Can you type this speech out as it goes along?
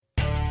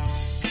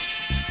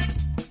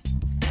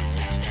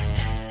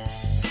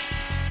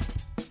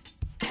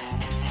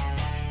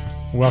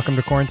Welcome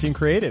to Quarantine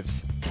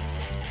Creatives.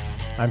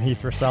 I'm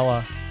Heath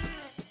Rosella.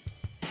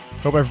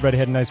 Hope everybody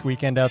had a nice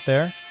weekend out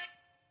there.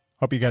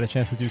 Hope you got a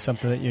chance to do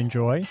something that you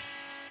enjoy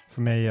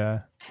from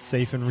a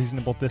safe and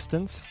reasonable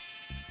distance.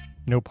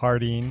 No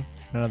partying,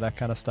 none of that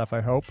kind of stuff, I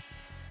hope.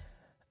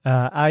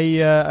 I,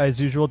 as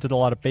usual, did a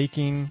lot of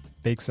baking,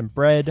 baked some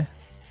bread.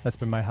 That's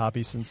been my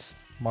hobby since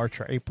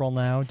March or April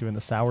now, doing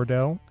the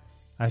sourdough.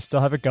 I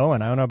still have it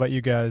going. I don't know about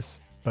you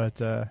guys,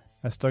 but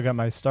I still got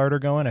my starter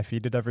going. I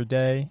feed it every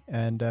day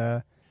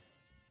and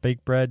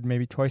bake bread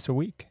maybe twice a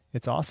week.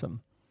 It's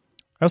awesome.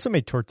 I also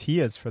made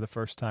tortillas for the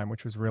first time,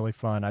 which was really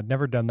fun. I'd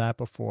never done that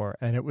before,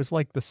 and it was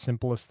like the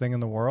simplest thing in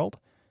the world.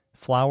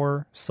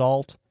 Flour,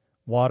 salt,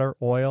 water,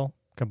 oil,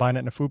 combine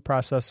it in a food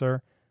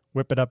processor,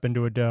 whip it up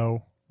into a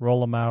dough,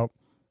 roll them out,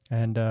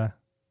 and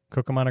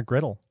cook them on a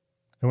griddle.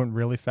 It went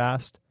really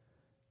fast,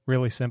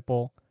 really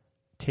simple,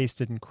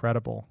 tasted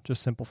incredible,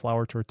 just simple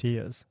flour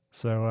tortillas.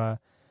 So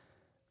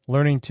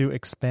learning to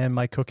expand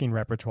my cooking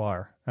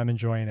repertoire. I'm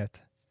enjoying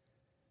it.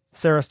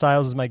 Sarah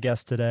Stiles is my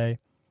guest today.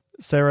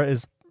 Sarah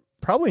is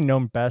probably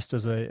known best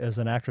as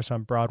an actress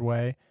on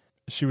Broadway.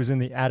 She was in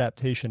the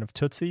adaptation of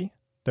Tootsie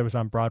that was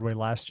on Broadway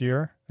last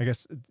year. I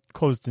guess it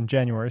closed in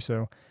January,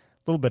 so a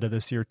little bit of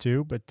this year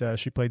too, but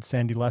she played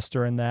Sandy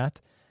Lester in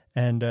that.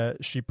 And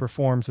she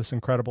performs this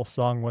incredible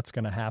song, What's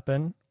Gonna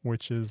Happen,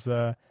 which is,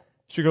 you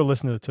should go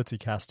listen to the Tootsie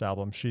Cast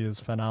album. She is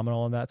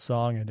phenomenal in that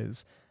song. It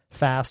is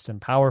fast and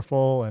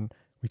powerful, and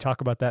we talk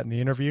about that in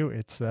the interview.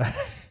 It's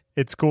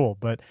it's cool,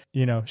 but,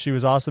 you know, she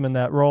was awesome in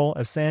that role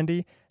as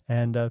Sandy,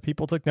 and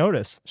people took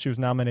notice. She was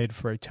nominated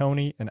for a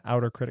Tony, an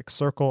Outer Critics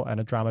Circle, and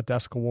a Drama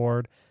Desk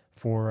Award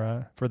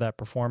for that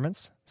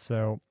performance.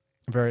 So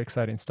very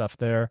exciting stuff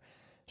there.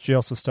 She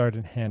also starred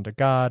in Hand to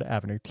God,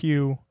 Avenue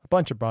Q, a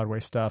bunch of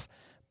Broadway stuff.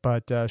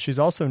 But she's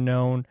also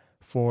known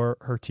for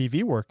her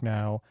TV work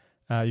now.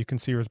 You can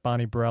see her as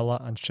Bonnie Barella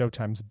on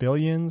Showtime's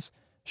Billions.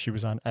 She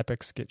was on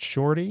Epic's Get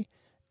Shorty.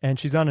 And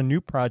she's on a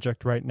new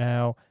project right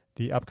now,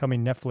 the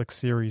upcoming Netflix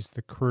series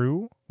The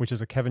Crew, which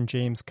is a Kevin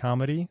James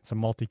comedy. It's a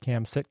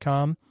multicam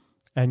sitcom.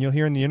 And you'll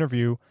hear in the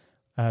interview,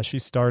 she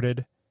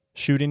started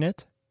shooting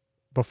it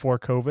before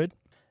COVID,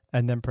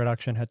 and then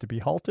production had to be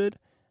halted.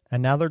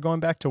 And now they're going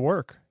back to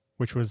work,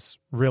 which was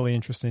really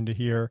interesting to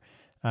hear.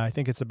 I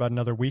think it's about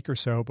another week or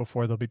so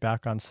before they'll be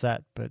back on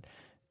set. But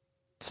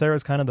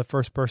Sarah's kind of the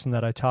first person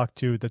that I talked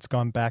to that's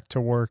gone back to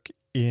work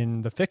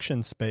in the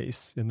fiction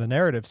space, in the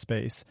narrative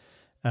space,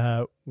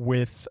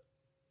 with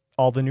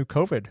all the new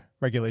COVID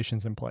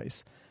regulations in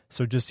place.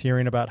 So just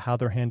hearing about how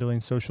they're handling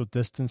social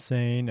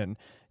distancing and,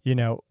 you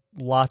know,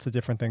 lots of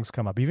different things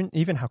come up.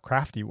 Even how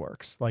crafty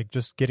works, like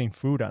just getting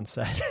food on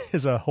set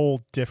is a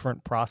whole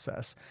different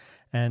process.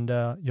 And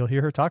you'll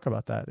hear her talk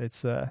about that.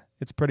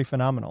 It's pretty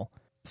phenomenal.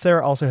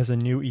 Sarah also has a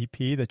new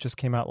EP that just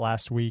came out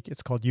last week.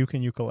 It's called You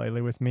Can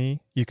Ukulele With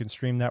Me. You can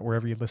stream that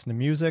wherever you listen to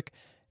music.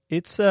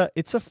 It's a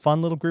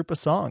fun little group of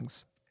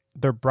songs.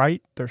 They're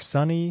bright, they're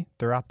sunny,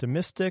 they're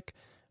optimistic,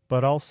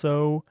 but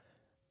also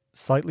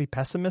slightly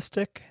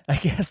pessimistic. I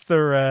guess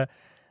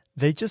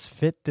they just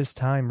fit this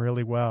time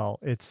really well.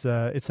 It's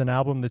an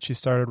album that she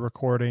started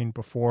recording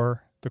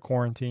before the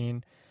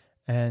quarantine,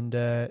 and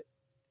it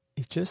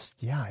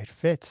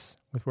fits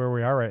with where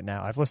we are right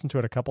now. I've listened to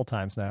it a couple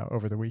times now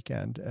over the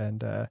weekend,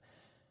 and I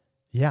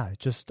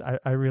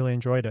really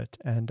enjoyed it,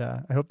 and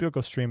I hope you'll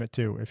go stream it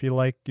too. If you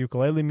like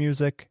ukulele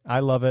music,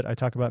 I love it. I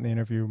talk about it in the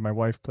interview. My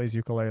wife plays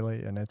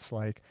ukulele, and it's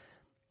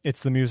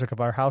the music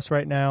of our house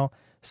right now,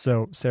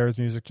 so Sarah's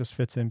music just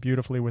fits in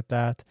beautifully with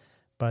that.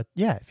 But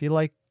yeah, if you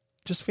like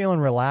just feeling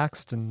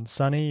relaxed and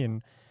sunny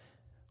and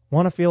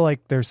want to feel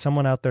like there's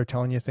someone out there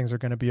telling you things are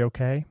going to be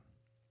okay,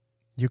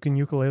 You Can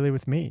Ukulele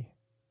With Me.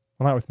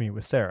 Well, not with me,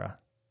 with Sarah.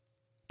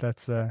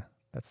 That's the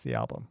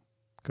album.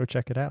 Go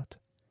check it out.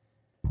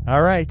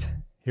 All right,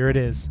 here it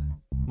is.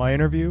 My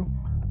interview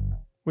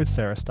with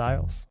Sarah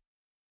Stiles.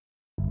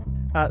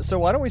 So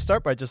why don't we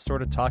start by just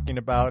sort of talking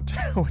about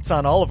what's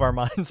on all of our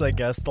minds, I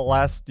guess, the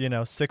last,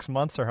 6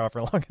 months or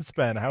however long it's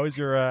been. How's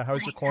your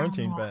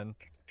quarantine been?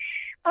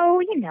 Oh,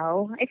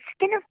 it's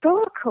been a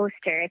roller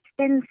coaster.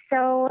 It's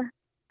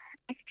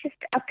just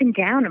up and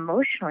down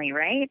emotionally,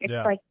 right?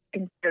 It's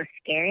been so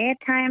scary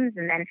at times,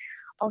 and then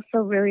also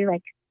really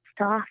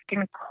soft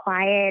and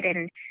quiet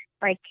and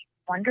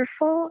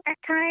wonderful at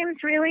times,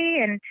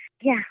 really. And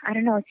I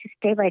don't know, it's just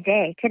day by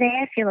day. Today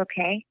I feel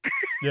okay.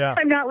 Yeah.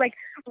 I'm not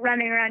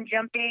running around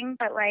jumping,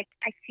 but I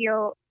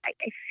feel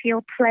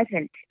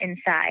pleasant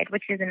inside,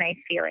 which is a nice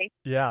feeling.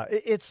 Yeah,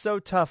 it's so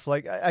tough.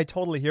 I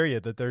totally hear you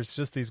that there's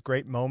just these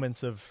great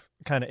moments of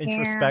kind of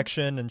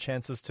introspection and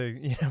chances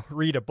to,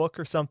 read a book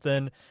or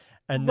something.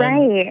 And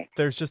then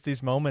there's just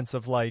these moments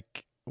of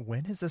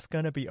when is this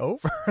going to be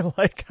over?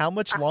 How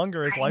much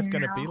longer is life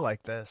going to be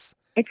like this?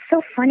 It's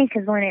so funny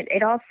because when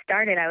it all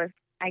started,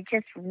 I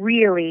just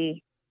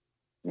really,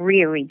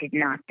 really did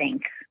not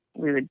think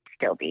we would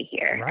still be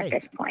here at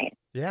this point.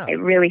 Yeah. It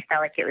really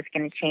felt like it was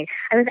going to change.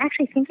 I was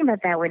actually thinking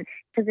about that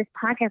because this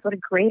podcast, what a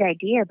great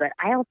idea, but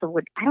I don't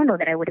know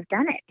that I would have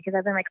done it because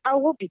I've been like, oh,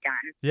 we'll be done.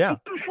 Yeah.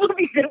 we'll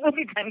be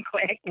done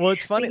quick. Well,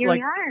 it's funny. But here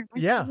like,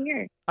 we are.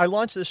 Yeah. I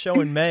launched this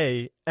show in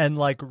May and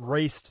like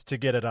raced to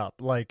get it up.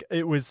 Like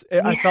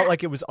I felt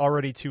like it was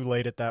already too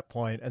late at that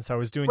point. And so I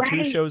was doing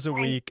 2 shows a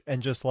week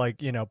and just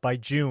like, by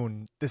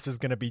June, this is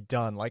going to be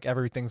done. Like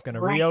everything's going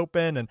to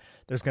reopen and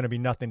there's going to be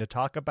nothing to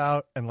talk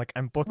about. And like,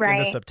 I'm booked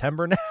into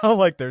September now.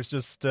 Like there's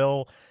just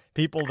still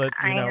people that,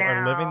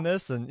 are living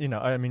this. And,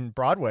 I mean,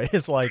 Broadway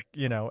is like,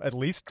 at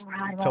least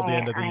till the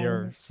end of the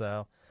year.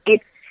 So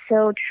it's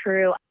so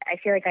true. I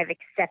feel like I've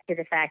accepted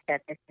the fact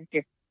that this is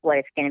just what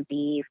it's going to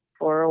be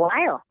for a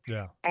while.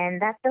 Yeah.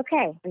 And that's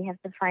okay. We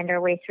have to find our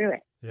way through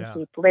it. Yeah. And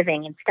keep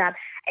living and stop.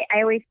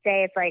 I always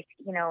say it's like,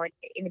 in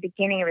the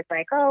beginning it was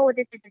like, oh,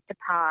 this is just a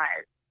pause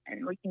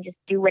and we can just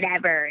do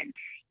whatever and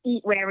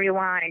eat whatever we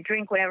want and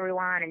drink whatever we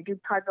want and do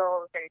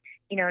puzzles and,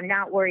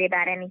 not worry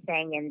about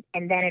anything.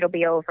 And then it'll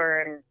be over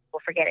and we'll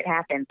forget it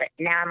happened. But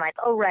now I'm like,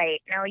 oh,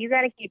 right. No, you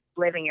got to keep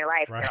living your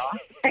life, girl.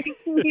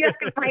 You have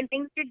to find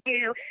things to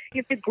do. You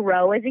have to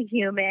grow as a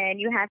human.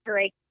 You have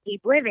to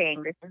keep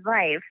living. This is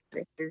life.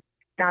 This is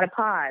not a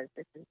pause.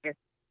 This is just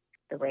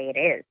the way it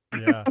is.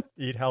 Yeah.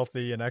 Eat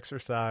healthy and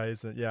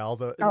exercise. And yeah.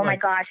 My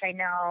gosh, I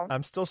know.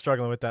 I'm still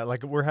struggling with that.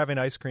 Like we're having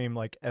ice cream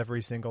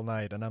every single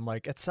night. And I'm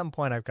like, at some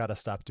point I've got to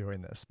stop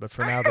doing this. But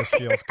for now, this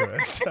feels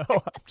good. So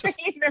I'm just...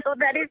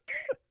 that is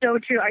so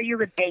true. Are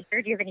you a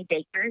baker? Do you have any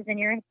bakers in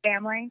your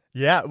family?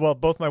 Yeah. Well,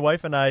 both my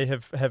wife and I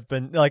have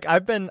been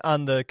I've been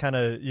on the kind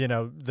of,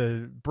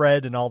 the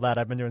bread and all that.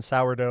 I've been doing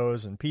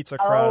sourdoughs and pizza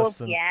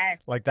crusts and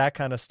like that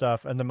kind of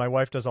stuff. And then my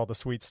wife does all the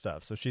sweet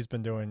stuff. So she's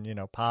been doing,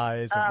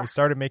 pies and we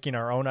started making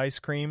our own ice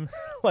cream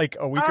like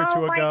a week or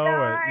two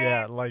ago.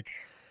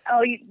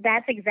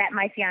 That's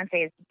my fiance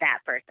is that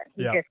person.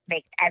 He just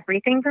makes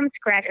everything from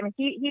scratch. I mean,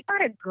 he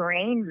bought a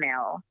grain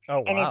mill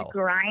and is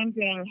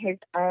grinding his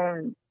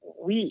own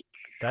wheat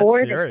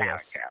for the sourdough.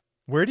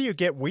 Where do you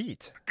get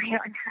wheat?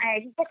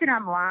 I just get it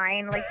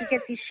online. He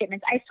gets these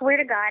shipments. I swear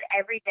to God,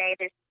 every day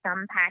there's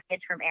some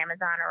package from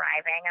Amazon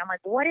arriving. I'm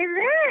like, what is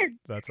this?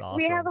 That's awesome.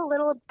 We have a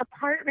little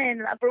apartment in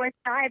the Upper West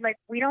Side.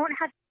 We don't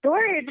have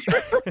storage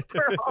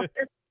for all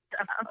this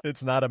stuff.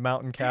 It's not a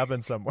mountain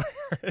cabin somewhere.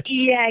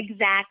 Yeah,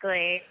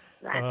 exactly.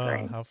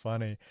 Oh, how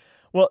funny.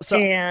 Well, so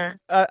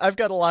I've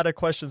got a lot of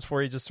questions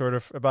for you, just sort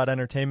of about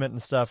entertainment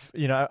and stuff.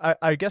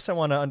 I guess I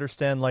want to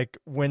understand,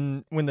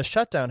 when the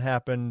shutdown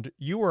happened,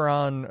 you were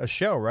on a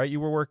show, right?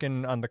 You were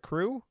working on The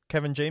Crew,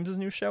 Kevin James's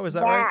new show. Is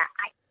that right?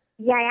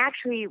 I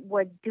actually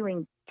was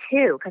doing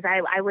 2 because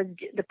I was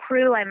The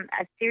Crew. I'm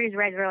a series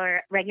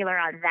regular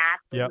on that.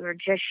 Yep. We were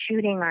just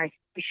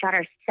we shot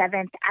our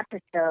 7th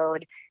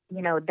episode.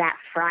 That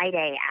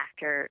Friday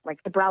after,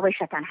 the Broadway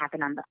shutdown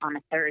happened on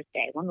a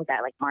Thursday. When was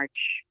that? March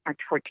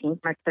 14th,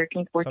 March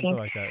 13th, 14th? Something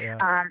like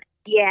that,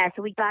 yeah.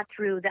 So we got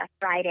through that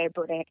Friday,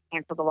 but they had to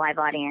cancel the live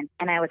audience.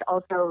 And I was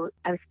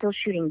still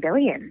shooting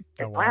Billions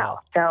as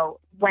well.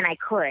 So when I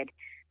could,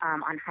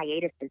 on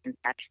hiatuses and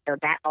such. So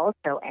that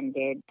also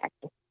ended at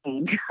the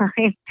same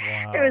time.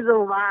 Wow. There was a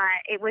lot.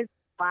 It was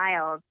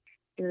wild.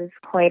 It was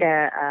quite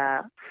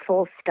a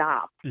full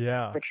stop,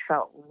 which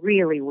felt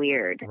really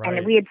weird. Right.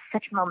 And we had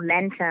such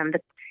momentum.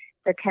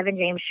 The Kevin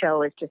James show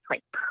was just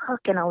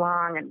cooking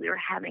along, and we were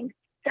having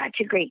such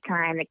a great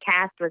time. The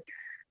cast was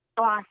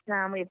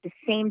awesome. We have the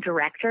same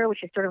director,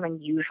 which is sort of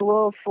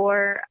unusual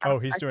for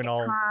he's doing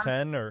sitcom. All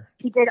 10, or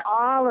he did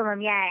all of them.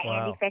 Yeah,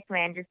 wow. Andy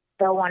Fickman, just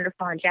so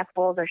wonderful, and Jeff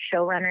Bowles, our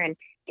showrunner, and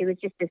it was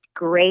just this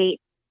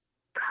great,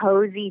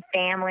 cozy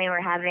family.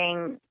 We're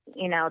having,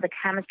 the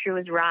chemistry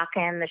was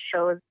rocking. The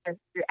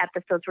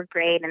episodes were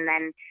great, and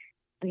then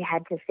we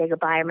had to say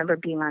goodbye. I remember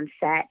being on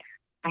set.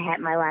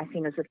 My last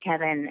scene was with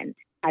Kevin, and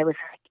I was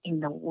in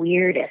the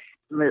weirdest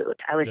mood.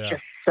 I was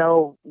just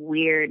so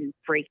weird and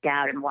freaked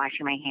out and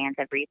washing my hands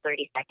every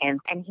 30 seconds.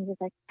 And he was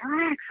like,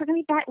 relax, we're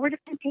going to be back. We're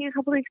just going to take a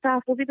couple weeks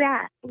off. We'll be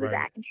back. We'll be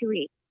back in 2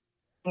 weeks.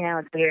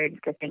 It's weird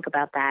to think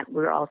about that. We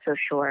were all so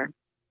sure.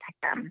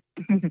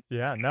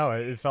 Yeah, no,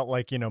 it felt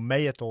like,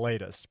 May at the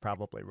latest,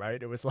 probably,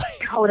 right? It was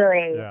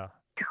Totally.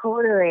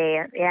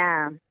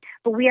 Yeah.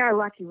 But we are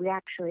lucky. We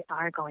actually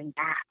are going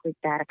back. We've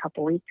got a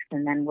couple weeks,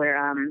 and then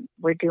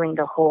we're doing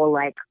the whole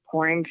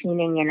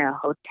quarantining in a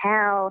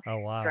hotel. Oh,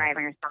 wow.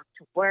 Driving ourselves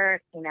to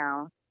work,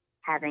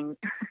 having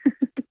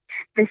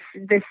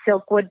this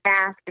Silkwood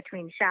bath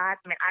between shots.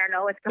 I mean, I don't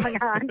know what's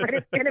going on, but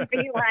it's gonna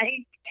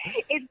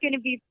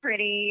be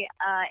pretty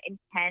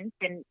intense,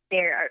 and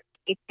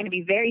it's going to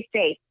be very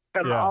safe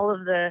from all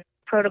of the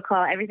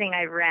protocol, everything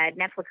I've read.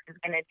 Netflix is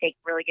going to take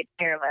really good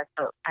care of us.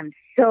 So I'm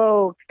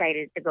so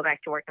excited to go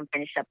back to work and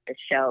finish up this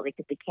show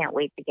because we can't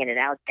wait to get it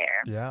out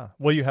there. Yeah.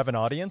 Will you have an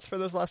audience for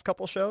those last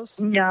couple shows?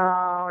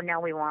 No,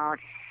 we won't.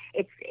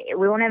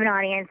 We won't have an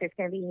audience. It's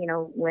going to be,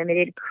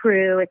 limited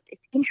crew.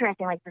 It's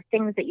interesting, the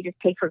things that you just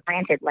take for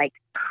granted, like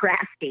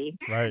Crafty.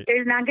 Right.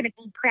 There's not going to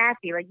be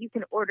Crafty. You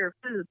can order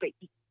food, but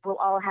we'll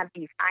all have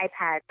these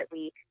iPads that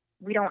we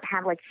don't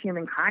have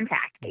human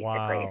contact, basically.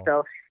 Wow.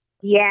 So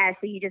Yeah,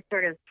 so you just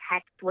sort of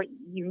text what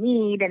you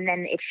need, and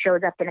then it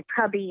shows up in a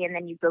cubby, and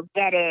then you go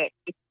get it.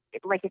 It's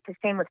the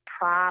same with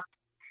props.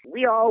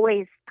 We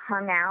always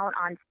hung out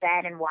on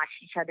set and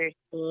watched each other's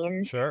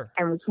scenes. Sure.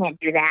 And we can't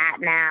do that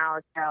now.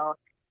 So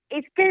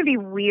it's going to be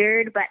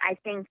weird, but I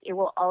think it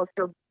will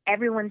also,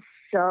 everyone's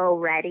so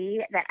ready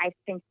that I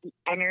think the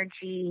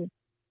energy,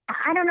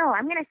 I don't know,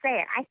 I'm going to say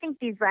it. I think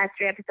these last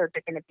 3 episodes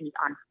are going to be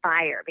on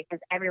fire because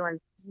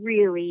everyone's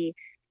really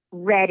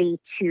ready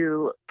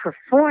to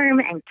perform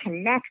and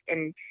connect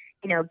and,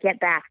 get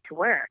back to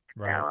work.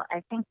 Right. So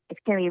I think it's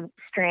going to be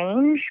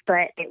strange,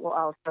 but it will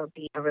also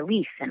be a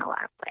relief in a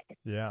lot of ways.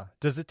 Yeah.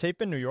 Does it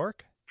tape in New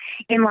York?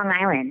 In Long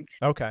Island.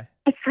 Okay.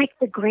 It's like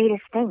the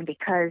greatest thing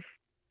because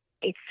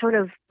it's sort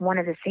of one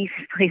of the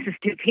safest places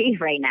to be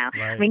right now.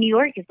 Right. I mean, New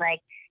York is like,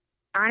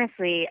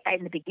 honestly,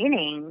 in the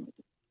beginning,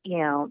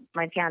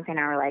 my fiance and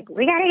I were like,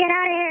 we got to get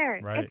out of here.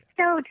 Right. It's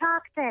so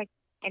toxic.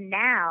 And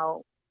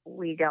now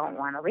we don't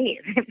want to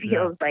leave. It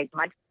feels like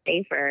much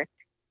safer.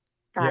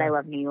 God, I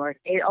love New York.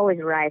 It always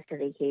rise to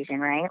the occasion,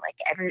 right?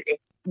 Like it's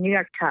New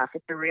York tough.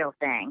 It's the real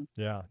thing.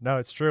 Yeah, no,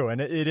 it's true.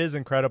 And it is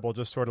incredible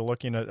just sort of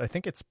looking at, I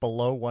think it's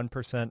below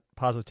 1%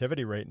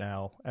 positivity rate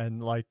now.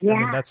 And I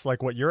mean, that's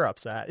like what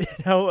Europe's at,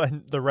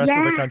 and the rest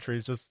of the country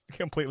is just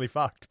completely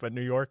fucked. But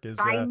New York is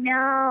kind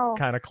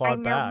of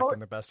clawed back in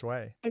the best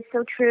way. It's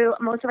so true.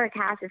 Most of our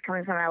cast is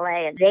coming from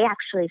LA and they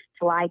actually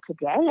fly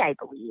today, I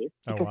believe,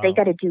 because they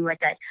got to do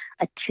like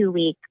a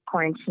 2-week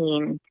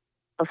quarantine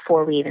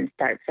before we even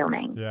start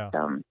filming. Yeah.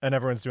 So, and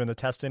everyone's doing the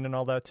testing and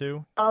all that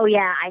too? Oh,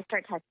 yeah. I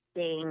start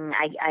testing.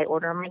 I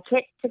order my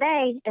kit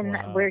today, and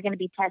we're going to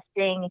be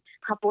testing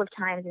a couple of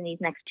times in these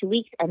next 2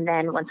 weeks. And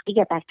then once we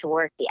get back to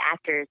work, the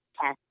actors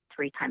test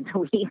 3 times a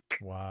week.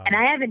 Wow. And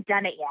I haven't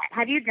done it yet.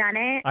 Have you done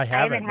it? I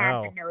haven't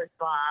had the nose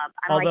swab.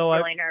 I'm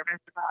really nervous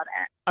about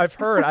it. I've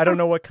heard, I don't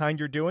know what kind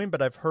you're doing,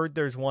 but I've heard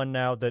there's one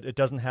now that it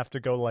doesn't have to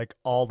go like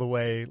all the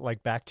way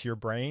like back to your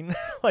brain.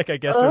 Like I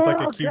guess there's like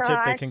a Q-tip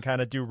they can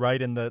kind of do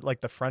right in the like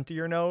the front of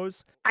your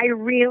nose. I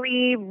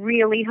really,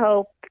 really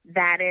hope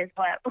that is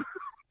what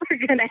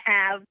we're gonna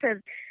have, because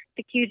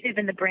the Q-tip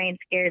in the brain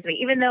scares me.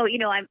 Even though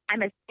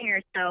I'm a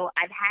singer, so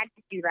I've had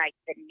to do like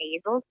the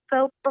nasal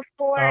scope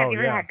before. Have you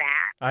ever had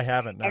that? I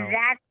haven't. No. And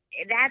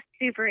that's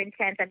super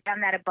intense. I've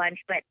done that a bunch,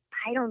 but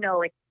I don't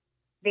know.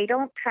 They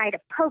don't try to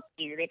poke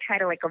you. They try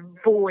to like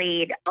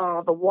avoid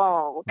all the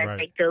walls as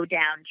they go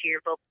down to your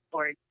vocal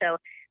cords. So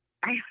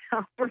I don't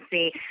know. We'll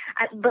see.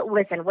 But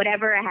listen,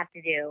 whatever I have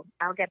to do,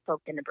 I'll get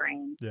poked in the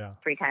brain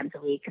 3 times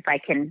a week if I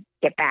can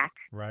get back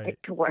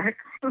to work.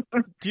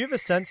 Do you have a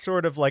sense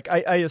sort of like,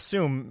 I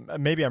assume,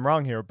 maybe I'm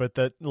wrong here, but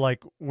that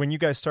like when you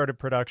guys started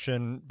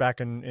production back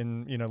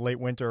in late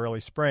winter, early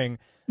spring,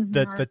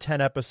 that the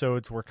 10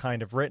 episodes were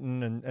kind of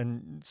written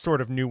and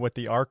sort of knew what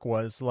the arc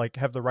was. Like,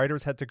 have the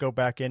writers had to go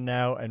back in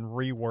now and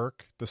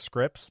rework the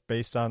scripts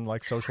based on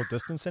like social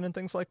distancing and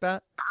things like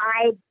that?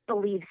 I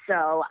believe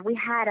so. We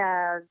had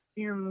a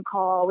Zoom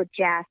call with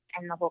Jeff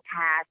and the whole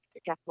cast,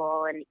 Jeff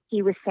Lowell, and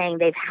he was saying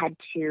they've had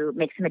to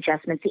make some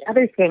adjustments. The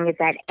other thing is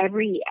that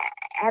every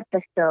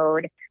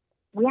episode,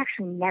 we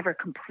actually never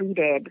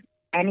completed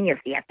any of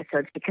the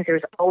episodes because there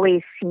was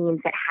always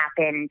scenes that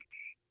happened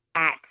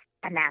at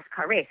a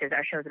NASCAR race, as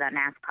our show's about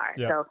NASCAR.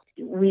 Yeah. So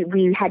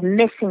we had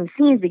missing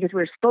scenes because we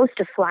were supposed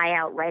to fly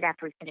out right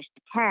after we finished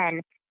the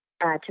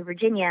 10 to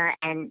Virginia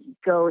and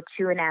go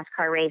to a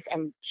NASCAR race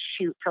and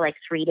shoot for like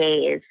 3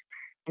 days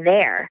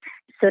there.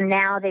 So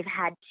now they've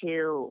had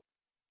to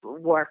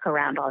work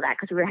around all that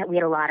because we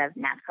had a lot of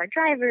NASCAR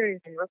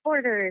drivers and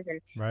reporters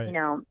and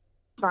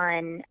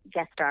fun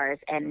guest stars,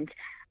 and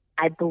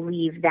I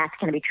believe that's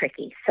going to be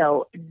tricky.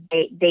 So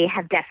they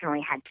have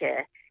definitely had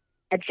to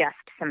adjust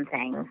some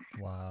things.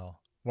 Wow.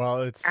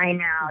 Well, I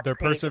know they're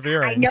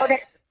persevering. I know that.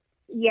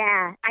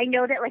 Yeah, I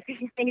know that. Like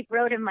they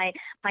wrote in my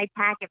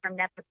packet from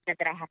Netflix that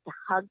I have to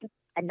hug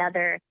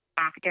another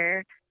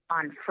actor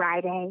on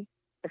Friday,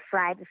 the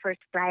first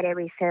Friday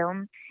we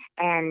film,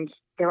 and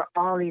there were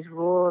all these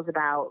rules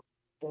about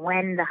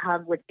when the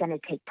hug was going to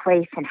take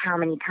place and how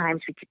many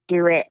times we could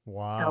do it.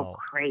 Wow. So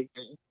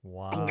crazy.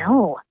 Wow. I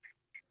know.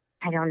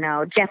 I don't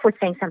know. Jeff was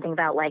saying something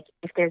about like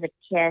if there's a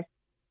kiss,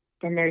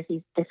 then there's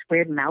this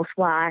weird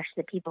mouthwash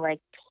that people like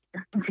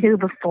do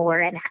before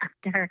and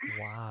after.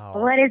 Wow.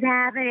 What is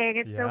happening?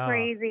 It's so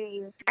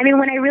crazy. I mean,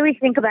 when I really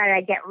think about it,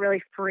 I get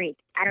really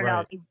freaked. I don't know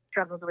if you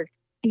struggled with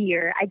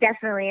fear. I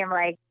definitely am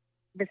like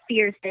the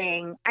fear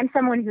thing. I'm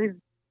someone who's,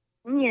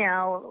 a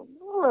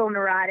little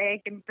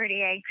neurotic and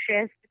pretty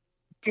anxious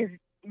just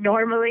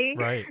normally.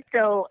 Right.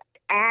 So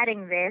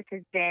adding this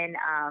has been,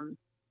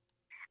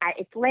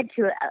 it's led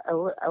to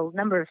a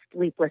number of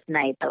sleepless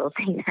nights, I will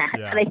say that.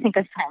 Yeah. But I think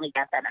I finally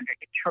got that under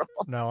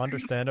control. No,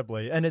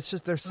 understandably. And it's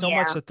just, there's so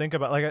much to think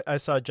about. Like I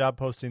saw a job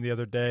posting the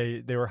other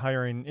day. They were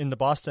hiring in the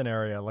Boston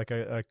area, like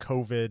a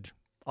COVID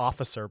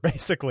officer,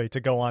 basically,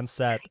 to go on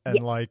set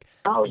and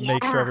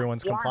make sure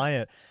everyone's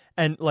compliant.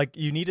 And like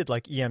you needed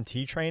like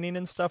EMT training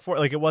and stuff for it.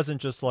 Like it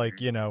wasn't just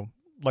like,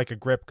 like a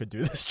grip could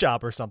do this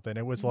job or something.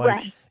 It was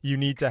like you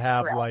need to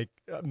have like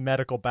a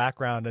medical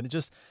background, and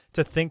just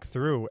to think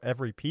through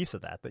every piece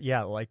of that.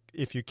 Yeah, like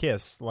if you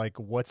kiss, like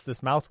what's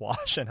this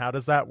mouthwash and how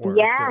does that work?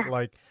 Yeah.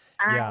 Like,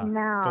 I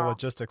know. The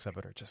logistics of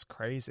it are just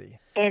crazy.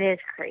 It is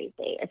crazy.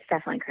 It's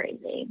definitely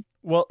crazy.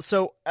 Well,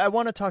 so I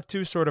want to talk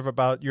too sort of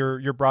about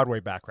your Broadway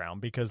background,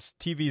 because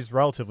TV is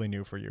relatively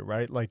new for you,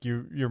 right? Like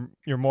you're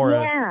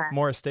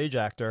more a stage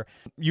actor.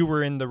 You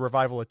were in the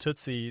revival of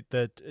Tootsie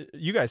that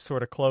you guys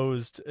sort of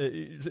closed.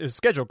 It was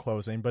scheduled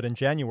closing, but in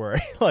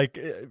January, like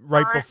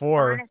right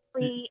before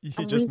honestly,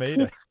 you just made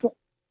it.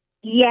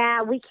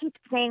 Yeah, we keep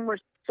saying we're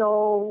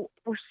so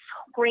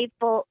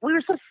grateful. We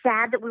were so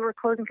sad that we were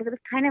closing because it was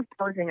kind of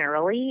closing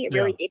early.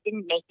 It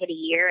didn't make it a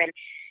year, and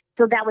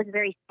so that was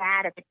very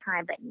sad at the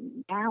time. But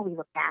now we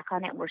look back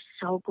on it, and we're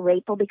so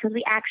grateful because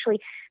we actually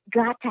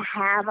got to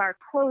have our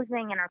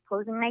closing and our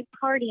closing night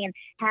party and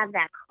have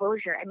that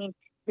closure. I mean,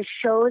 the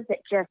shows that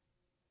just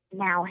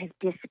now have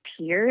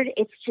disappeared,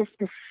 it's just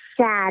the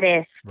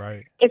saddest.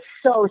 Right. It's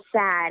so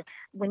sad.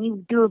 When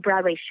you do a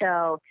Broadway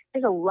show,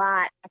 there's a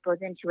lot that goes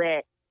into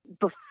it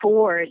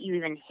before you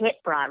even hit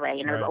Broadway.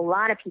 You know, a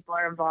lot of people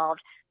are involved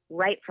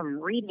right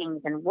from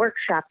readings and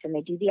workshops, and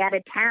they do the out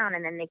of town,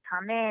 and then they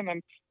come in,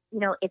 and you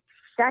know, it's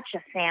such a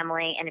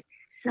family and it's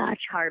such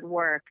hard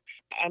work,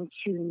 and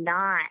to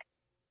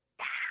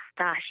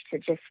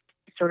just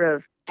sort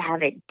of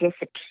have it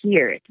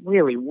disappear, it's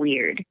really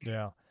weird.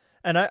 Yeah.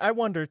 And I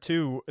wonder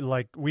too,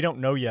 like, we don't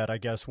know yet, I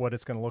guess, what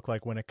it's going to look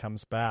like when it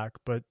comes back,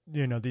 but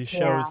you know, these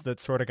shows that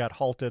sort of got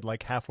halted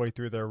like halfway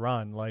through their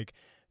run, like,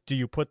 do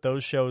you put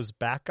those shows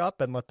back up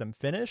and let them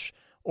finish?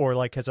 Or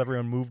like, has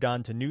everyone moved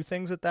on to new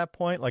things at that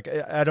point? Like,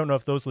 I don't know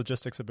if those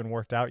logistics have been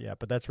worked out yet,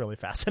 but that's really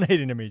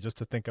fascinating to me just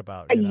to think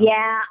about. You know?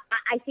 Yeah,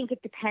 I think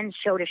it depends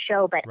show to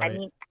show, but I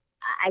mean,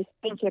 I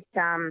think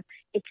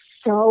it's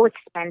so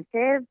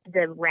expensive.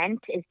 The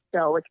rent is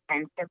so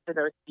expensive for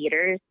those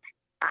theaters.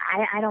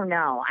 I don't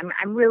know.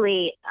 I'm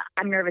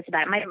nervous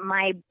about it.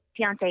 My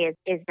fiance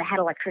is the head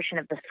electrician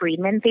of the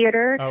Friedman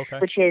Theater,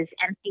 which is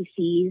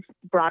MCC's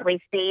Broadway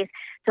space.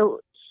 So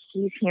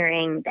he's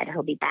hearing that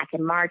he'll be back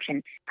in March,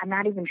 and I'm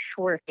not even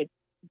sure if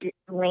they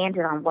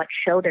landed on what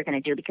show they're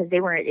going to do because they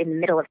were in the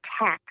middle of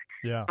tech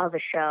of a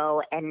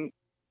show, and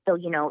so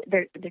you know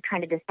they're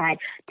trying to decide,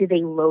 do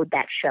they load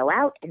that show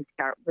out and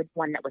start with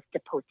one that was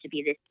supposed to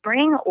be this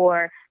spring,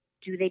 or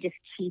do they just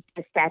keep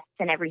the sets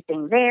and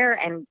everything there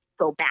and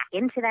go back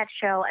into that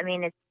show? I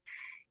mean,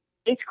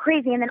 it's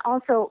crazy. And then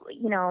also,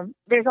 you know,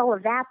 there's all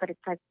of that, but it's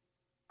like,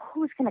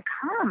 who's going to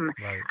come?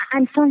 Right.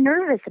 I'm so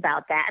nervous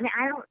about that. I mean,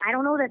 I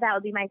don't know that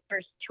would be my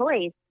first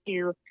choice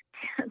to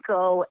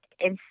go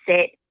and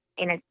sit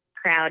in a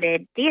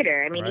crowded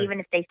theater. I mean, even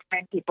if they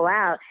spread people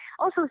out.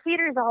 Also,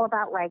 theater is all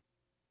about like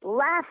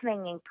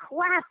laughing and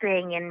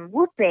clapping and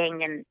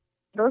whooping, and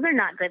those are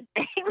not good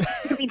things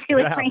to be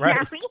doing right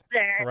now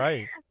either.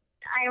 Right.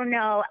 I don't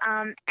know.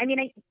 I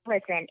mean,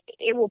 listen,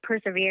 it will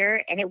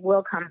persevere and it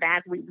will come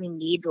back. We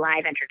need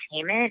live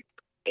entertainment.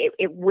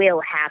 It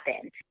will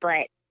happen.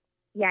 But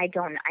yeah, I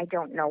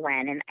don't know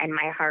when. And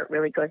my heart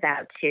really goes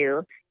out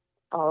to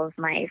all of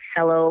my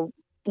fellow,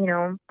 you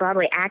know,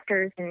 Broadway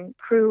actors and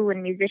crew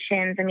and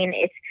musicians. I mean,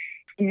 it's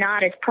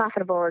not as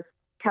profitable as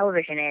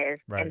television is.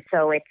 Right. And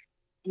so it's,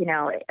 you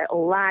know, a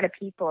lot of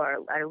people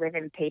are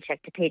living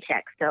paycheck to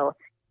paycheck. So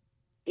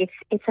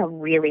it's a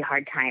really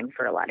hard time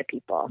for a lot of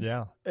people.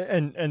 Yeah.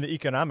 And the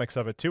economics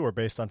of it too are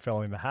based on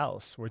filling the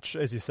house, which,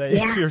 as you say,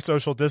 if you're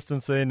social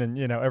distancing and,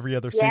 you know, every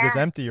other seat is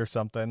empty or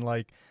something,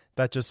 like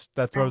that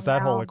throws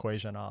that whole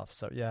equation off.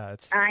 So yeah,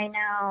 I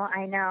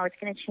know. It's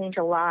going to change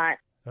a lot.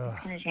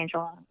 It's going to change a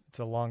lot. It's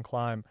a long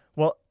climb.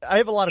 Well, I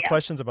have a lot of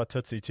questions about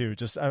Tootsie too.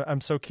 Just,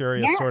 I'm so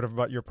curious sort of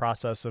about your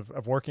process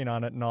of working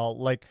on it and all.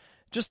 Like,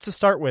 just to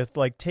start with,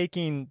 like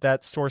taking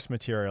that source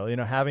material, you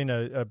know, having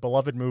a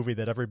beloved movie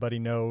that everybody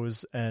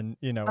knows and,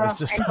 you know, it's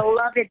just and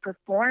beloved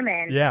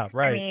performance. Yeah,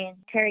 right. I mean,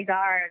 Terry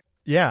Garr.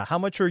 Yeah. How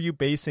much are you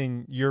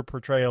basing your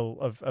portrayal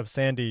of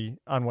Sandy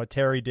on what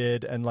Terry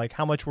did? And like,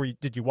 how much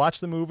did you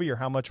watch the movie, or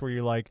how much were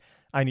you like,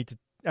 I need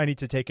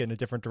to take it in a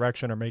different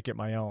direction or make it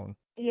my own?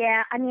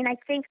 Yeah. I mean, I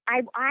think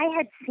I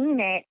had seen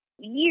it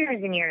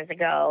years and years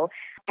ago,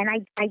 and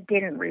I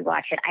didn't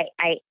rewatch it.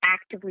 I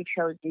actively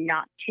chose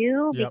not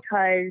to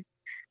because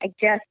I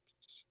just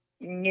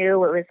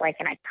knew it was like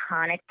an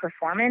iconic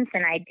performance,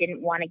 and I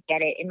didn't want to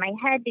get it in my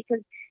head because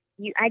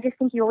I just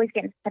think you always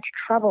get in such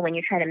trouble when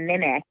you try to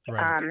mimic.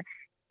 Right.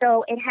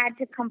 So it had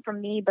to come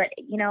from me. But,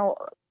 you know,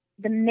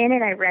 the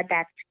minute I read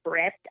that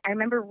script, I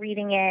remember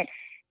reading it.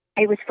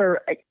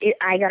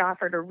 I got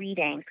offered a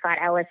reading. Scott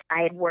Ellis,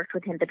 I had worked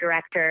with him, the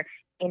director,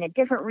 in a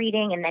different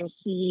reading, and then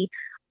he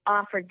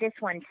offered this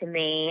one to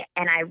me,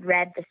 and I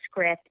read the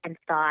script and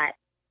thought,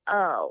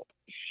 oh,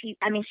 she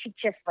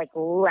just like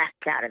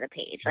leapt out of the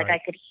page. Like I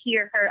could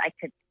hear her, I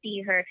could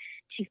see her.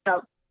 She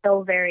felt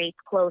so very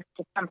close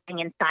to something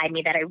inside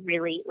me that I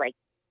really like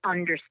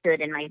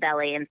understood in my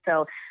belly. And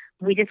so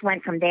we just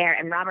went from there.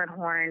 And Robert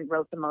Horn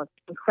wrote the most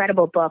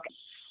incredible book.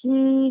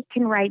 He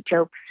can write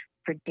jokes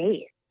for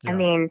days. Yeah. I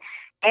mean,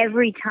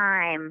 every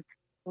time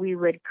we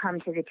would come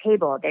to the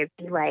table, there'd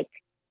be like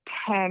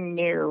 10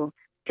 new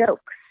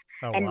jokes.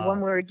 Oh, and wow. when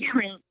we were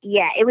doing,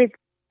 it was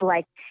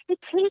like,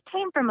 he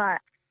came from a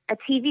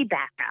TV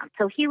background.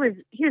 So he was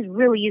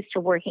really used to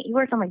working. He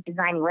worked on like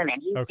Designing Women.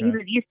 He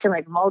was used to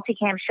like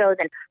multicam shows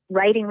and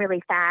writing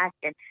really fast.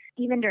 And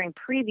even during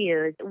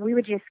previews, we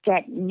would just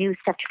get new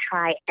stuff to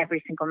try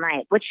every single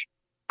night, which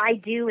I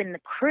do in the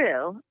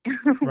crew,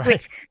 Right.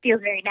 which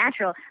feels very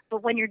natural.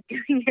 But when you're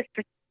doing it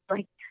for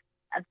like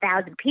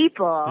 1,000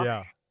 people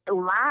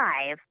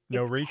live,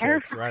 no it's retakes,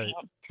 terrifying. right?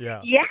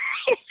 Yeah. Yeah,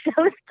 it's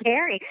so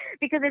scary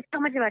because it's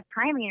so much about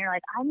timing. And you're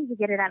like, I need to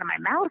get it out of my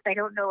mouth. I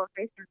don't know if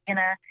this is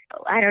gonna.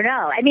 I don't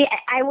know. I mean,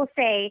 I will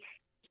say,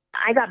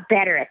 I got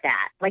better at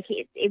that. Like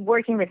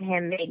working with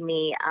him made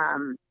me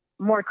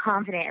more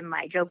confident in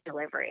my joke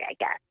delivery, I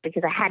guess,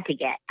 because I had to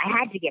get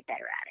better at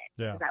it.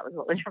 Yeah, that was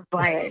what was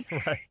required.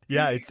 Right.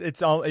 Yeah,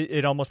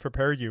 it almost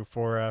prepared you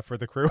for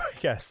the crew, I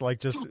guess. Like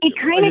just it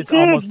kind of it's did.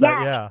 Almost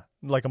that,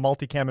 like a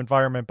multicam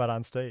environment, but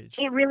on stage.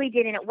 It really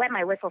did, and it wet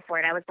my whistle for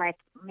it. I was like,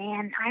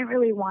 man, I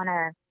really want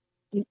to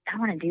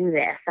do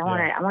this.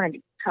 I want to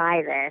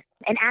try this.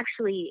 And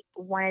actually,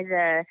 one of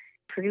the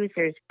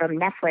producers from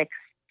Netflix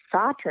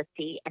saw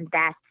Tootsie, and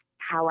that's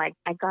how I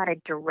got a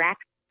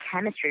direct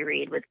chemistry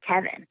read with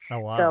Kevin. Oh,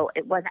 wow. So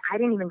I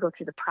didn't even go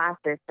through the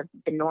process of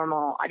the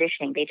normal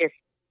auditioning. They just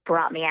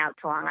brought me out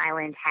to Long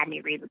Island, had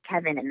me read with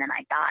Kevin, and then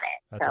I got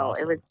it. That's so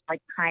awesome. It was like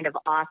kind of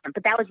awesome.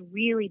 But that was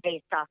really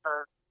based off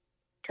of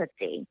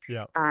Tootsie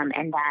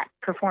and that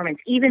performance,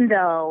 even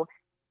though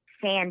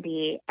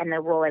Sandy and the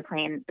role I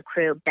play in the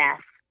crew, Beth,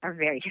 are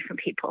very different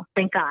people.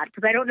 Thank God,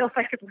 because I don't know if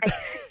I could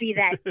be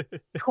that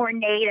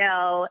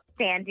tornado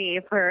Sandy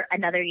for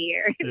another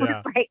year. It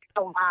was like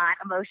a lot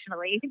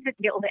emotionally to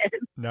deal with.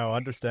 No,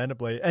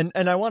 understandably. And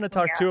I want to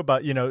talk too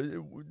about,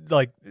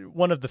 like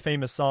one of the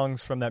famous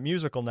songs from that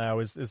musical now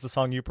is the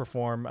song you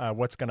perform,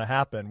 What's Gonna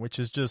Happen, which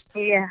is just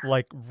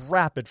like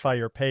rapid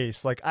fire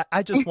pace. Like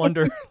I just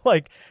wonder,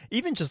 like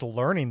even just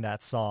learning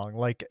that song,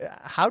 like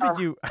how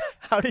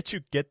did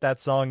you get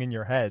that song in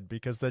your head?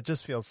 Because that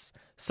just feels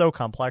so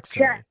complex to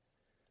me.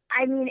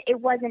 I mean, it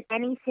wasn't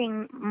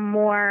anything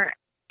more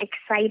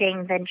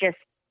exciting than just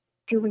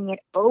doing it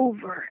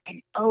over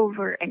and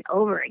over and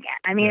over again.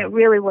 I mean, it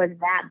really was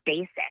that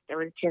basic. It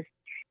was just,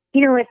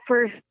 at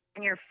first,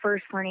 when you're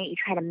first learning it, you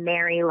try to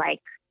marry, like,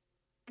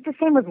 it's the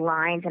same with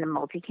lines in a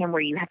multicam where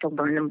you have to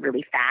learn them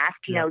really fast.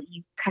 You know,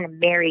 you kind of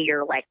marry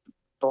your, like,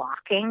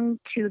 blocking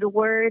to the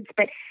words,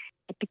 but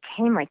it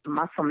became like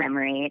muscle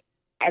memory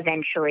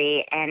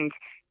eventually. And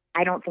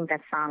I don't think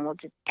that song will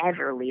just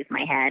ever leave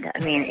my head. I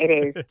mean, it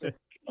is just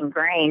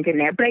ingrained in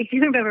there. But I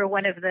do remember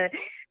one of the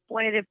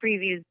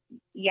previews,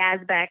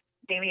 David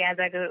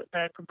Yazbek,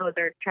 the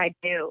composer, tried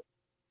to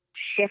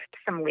shift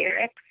some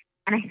lyrics,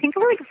 and I think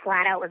like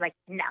flat out was like,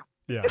 no.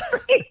 Yeah,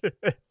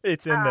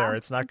 it's in there.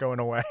 It's not going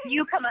away.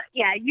 You come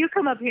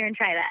up here and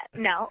try that.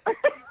 No.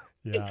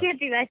 You can't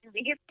do that to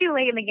me. It's too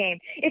late in the game.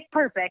 It's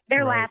perfect.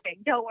 They're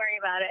laughing. Don't worry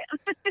about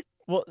it.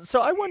 Well,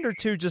 so I wonder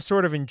too, just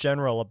sort of in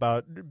general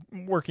about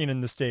working in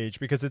the stage,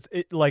 because it's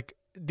like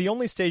the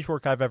only stage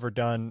work I've ever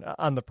done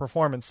on the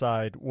performance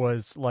side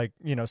was like,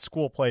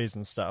 school plays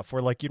and stuff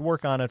where like you'd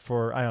work on it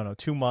for, I don't know,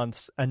 2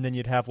 months and then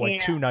you'd have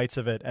like 2 nights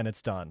of it and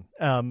it's done.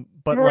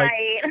 But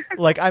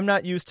like I'm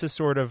not used to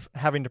sort of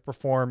having to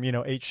perform,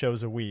 8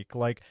 shows a week.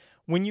 Like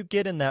when you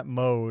get in that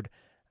mode,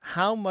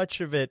 how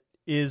much of it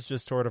is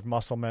just sort of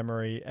muscle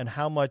memory, and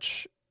how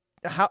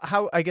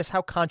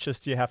conscious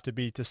do you have to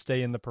be to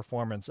stay in the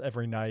performance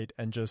every night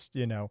and just,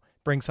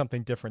 bring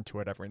something different to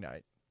it every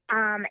night?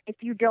 If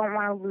you don't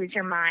want to lose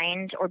your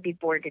mind or be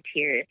bored to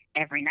tears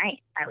every night,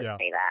 I would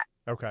say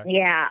that. Okay.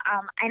 Yeah.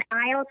 And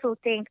I also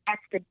think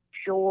that's the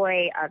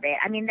joy of it.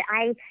 I mean,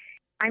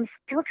 I'm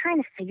still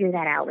trying to figure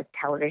that out with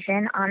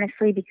television,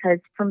 honestly, because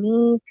for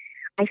me,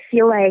 I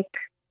feel like,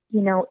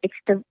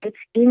 it's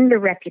in the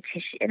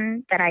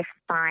repetition that I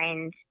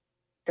find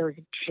those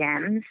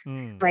gems,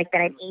 like that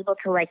I'm able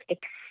to like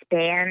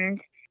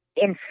expand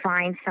and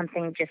find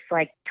something just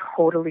like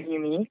totally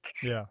unique.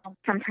 Yeah. And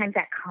sometimes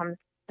that comes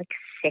like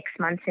 6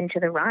 months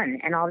into the run,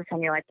 and all of a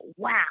sudden you're like,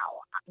 wow,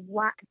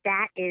 what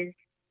that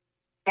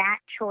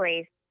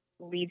choice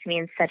leads me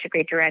in such a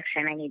great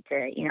direction. I need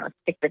to,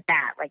 stick with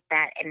that, like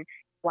that. And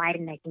why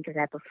didn't I think of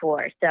that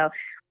before? So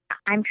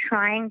I'm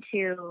trying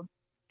to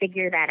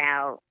figure that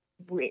out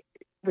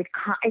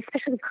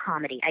especially with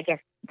comedy. I guess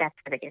that's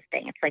the biggest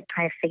thing. It's like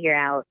trying to figure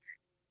out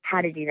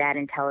how to do that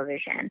in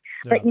television.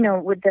 Yeah.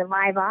 But, with the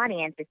live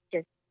audience, it's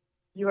just,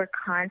 you are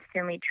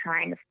constantly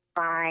trying to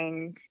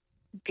find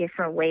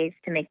different ways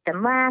to make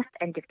them laugh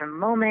and different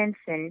moments.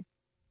 And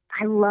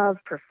I love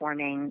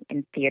performing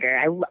in theater.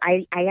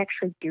 I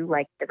actually do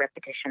like the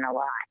repetition a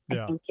lot.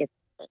 Yeah.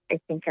 I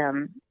think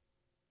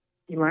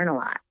you learn a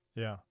lot.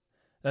 Yeah.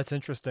 That's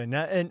interesting.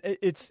 Now, and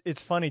it's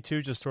funny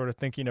too, just sort of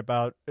thinking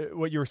about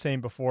what you were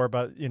saying before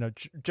about,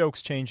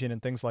 jokes changing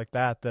and things like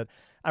that, that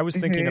I was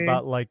thinking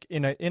about like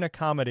in a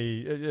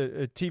comedy,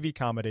 a TV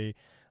comedy,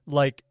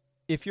 like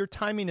if your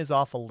timing is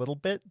off a little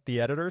bit,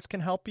 the editors can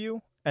help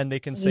you. and they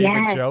can say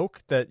the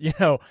joke that,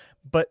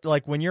 but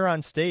like when you're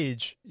on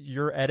stage,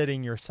 you're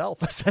editing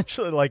yourself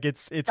essentially. Like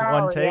it's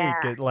one take.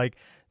 Yeah.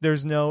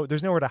 There's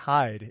nowhere to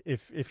hide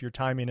if your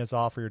timing is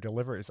off or your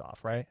delivery is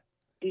off, right?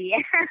 Yeah,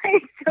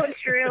 it's so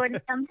true. And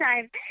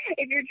sometimes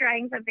if you're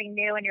trying something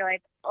new and you're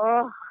like,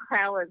 oh,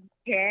 that was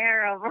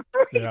terrible.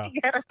 Yeah.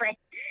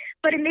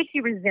 But it makes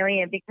you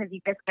resilient because you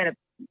just gotta,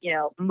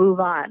 move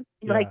on.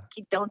 Yeah. Like,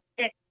 don't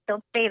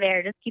stay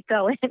there. Just keep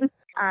going.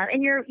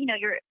 And your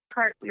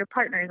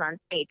partners on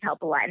stage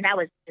help a lot. And that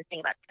was the thing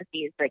about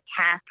Tootsie is the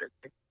cast was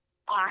just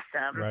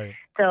awesome. Right.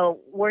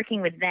 So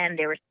working with them,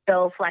 they were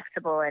so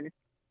flexible. And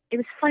it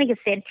was funny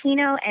because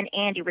Santino and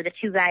Andy were the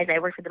two guys I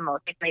worked with the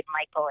most. They played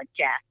Michael and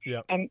Jeff.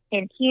 Yep. And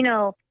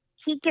Santino,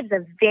 he gives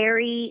a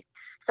very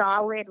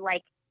solid,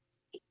 like,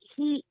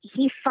 he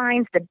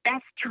finds the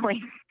best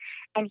choice,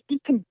 and he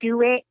can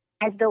do it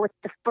as though it's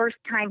the first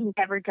time he's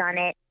ever done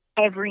it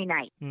every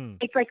night.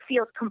 It's like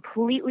feels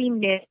completely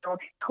new,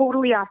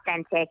 totally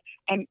authentic,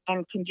 and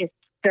can just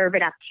serve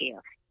it up to you.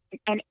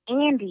 And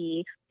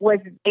Andy was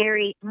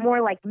very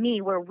more like me,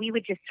 where we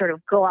would just sort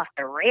of go off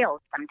the rails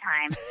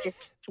sometimes, just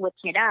switch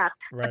it up.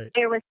 Right. But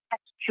there was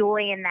such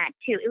joy in that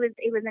too.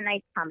 It was a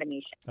nice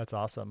combination. That's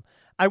awesome.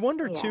 I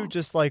wonder too,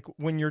 just like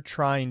when you're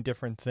trying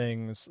different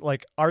things,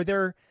 like are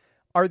there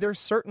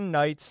certain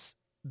nights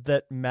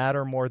that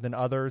matter more than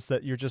others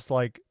that you're just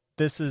like,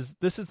 this is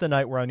the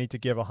night where I need to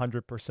give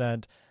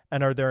 100%,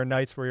 and are there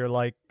nights where you're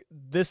like,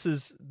 this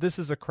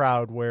is a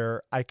crowd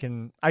where I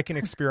can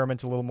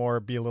experiment a little more,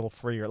 be a little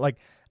freer? Like,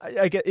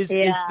 I get is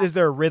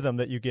there a rhythm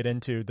that you get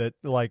into that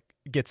like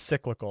gets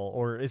cyclical,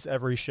 or is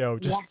every show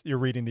just you're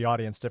reading the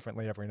audience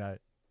differently every night?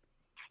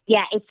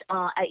 Yeah, it's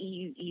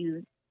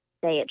you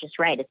say it just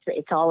right.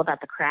 It's all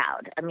about the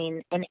crowd. I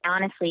mean, and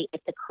honestly,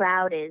 if the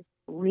crowd is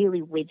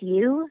really with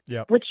you,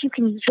 which you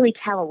can usually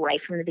tell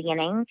right from the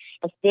beginning,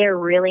 if they're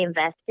really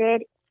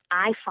invested,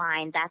 I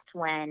find that's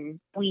when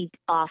we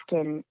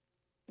often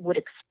would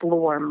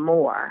explore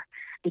more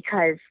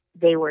because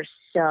they were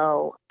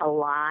so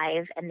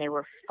alive and they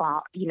were,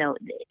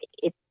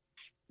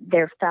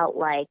 there felt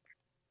like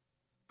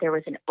there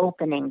was an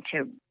opening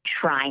to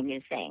try new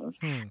things.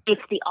 If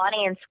the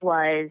audience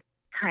was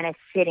kind of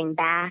sitting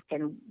back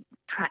and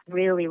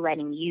really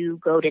letting you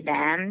go to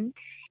them,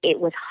 it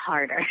was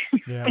harder.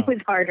 Yeah. It was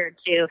harder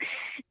to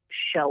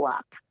show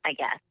up, I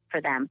guess,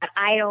 for them. But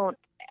I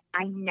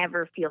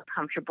never feel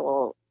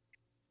comfortable,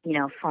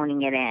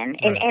 phoning it in.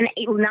 Right. And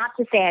not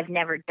to say I've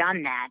never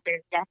done that.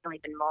 There's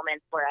definitely been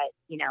moments where I,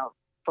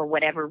 for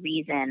whatever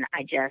reason,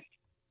 I just,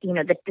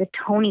 the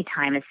Tony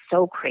time is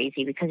so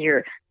crazy because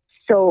you're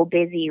so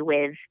busy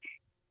with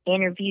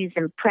interviews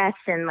and press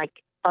and like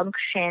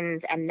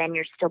functions, and then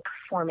you're still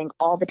performing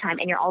all the time,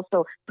 and you're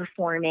also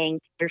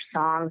performing your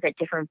songs at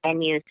different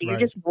venues, so you're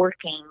just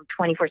working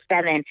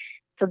 24/7.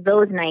 So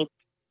those nights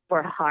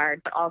were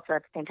hard, but also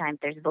at the same time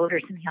there's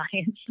voters in the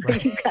audience, so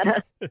you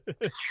gotta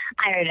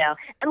I don't know.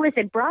 And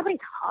listen, Broadway's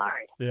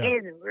hard.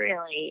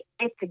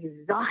 It's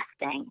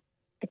exhausting.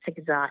 It's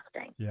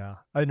exhausting. Yeah.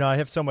 I know. I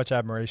have so much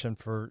admiration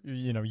for,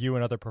 you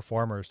and other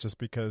performers, just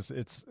because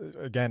it's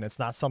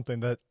not something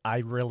that I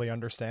really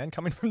understand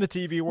coming from the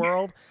TV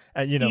world.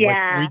 And,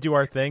 like we do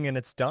our thing and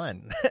it's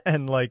done.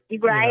 And like,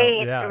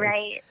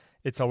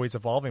 it's always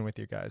evolving with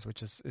you guys,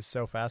 which is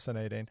so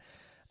fascinating.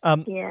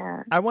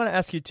 I want to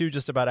ask you too,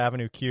 just about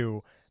Avenue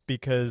Q,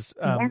 because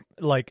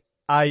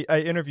I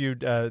interviewed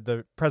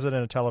the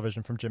president of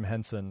television from Jim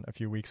Henson a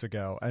few weeks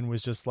ago and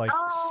was just like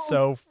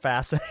so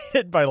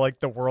fascinated by like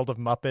the world of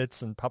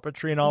Muppets and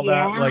puppetry and all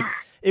that. Like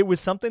it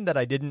was something that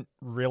I didn't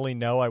really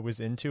know I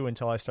was into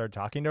until I started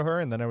talking to her.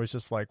 And then I was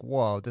just like,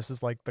 whoa, this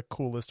is like the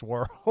coolest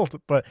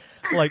world. But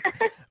like,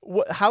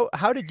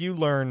 how did you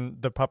learn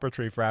the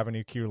puppetry for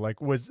Avenue Q? Like,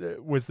 is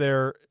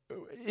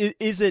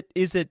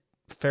it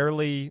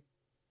fairly,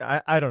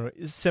 I don't know,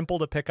 simple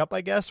to pick up, I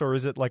guess, or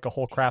is it like a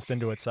whole craft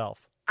into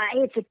itself?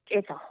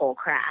 It's a whole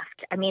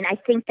craft. I mean, I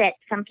think that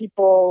some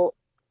people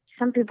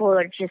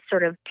are just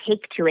sort of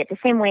take to it the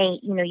same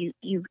way,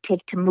 you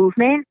take to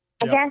movement,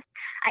 I guess.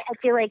 I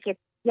feel like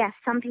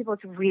some people,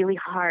 it's really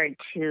hard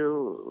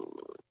to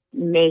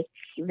make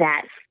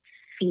that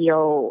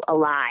feel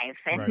alive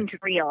and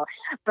real.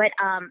 But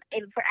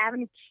for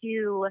Avenue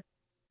Q,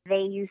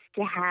 they used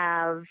to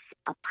have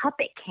a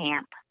puppet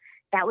camp.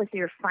 That was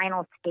your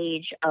final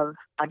stage of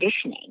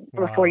auditioning.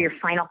 Wow. Before your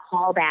final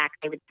callback,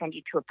 they would send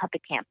you to a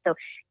puppet camp. So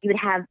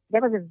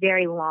that was a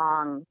very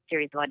long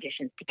series of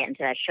auditions to get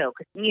into that show.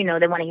 Because, they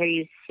want to hear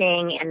you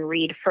sing and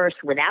read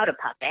first without a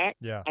puppet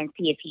and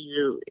see if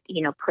you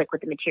click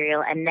with the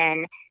material. And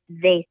then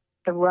they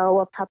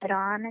throw a puppet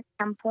on at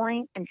some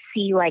point and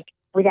see, like,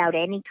 without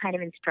any kind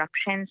of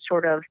instruction,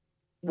 sort of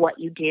what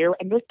you do.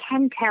 And they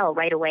can tell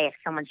right away if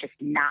someone's just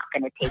not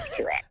going to take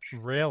to it.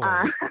 Really?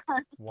 Wow.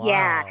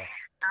 Yeah.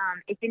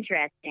 It's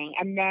interesting.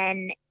 And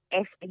then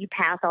if you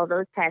pass all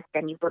those tests,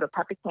 then you go to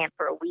puppet camp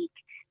for a week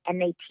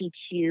and they teach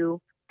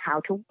you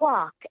how to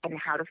walk and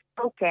how to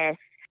focus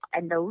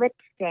and the lip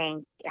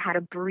sync, how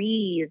to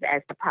breathe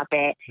as the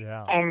puppet.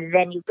 Yeah. And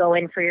then you go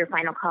in for your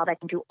final callback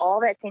and do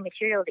all that same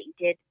material that you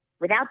did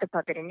without the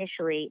puppet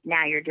initially.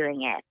 Now you're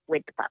doing it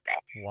with the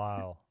puppet.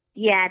 Wow.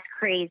 Yeah, it's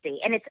crazy.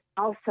 And it's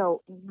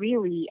also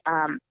really,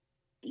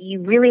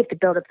 you really have to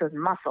build up those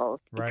muscles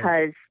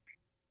because,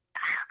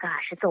 oh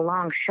gosh, it's a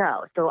long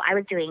show. So I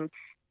was doing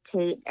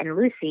Kate and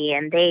Lucy,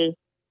 and they,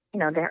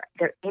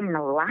 they're in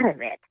a lot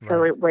of it. Right.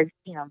 So it was,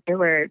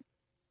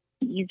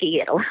 you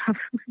get a lot of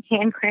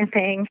hand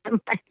cramping and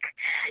like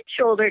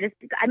shoulder.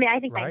 I mean, I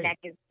think my neck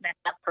is messed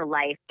up for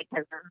life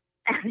because of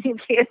having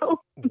to.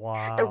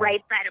 Wow. The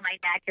right side of my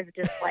neck is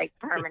just like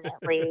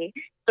permanently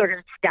sort of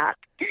stuck.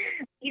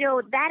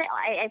 That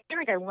I feel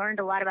like I learned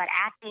a lot about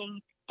acting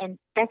and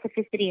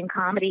specificity in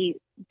comedy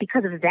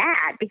because of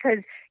that, because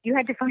you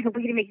had to find a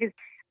way to make this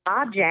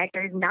object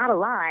that is not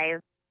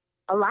alive,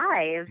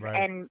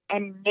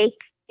 and make,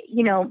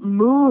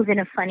 move in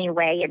a funny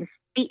way and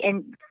speak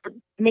and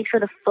make sure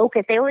the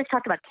focus. They always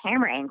talked about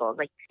camera angles.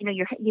 Like,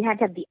 you had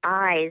to have the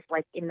eyes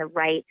like in the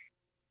right,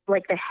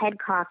 like the head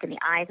cock and the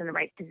eyes in the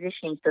right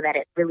positioning so that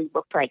it really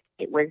looked like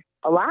it was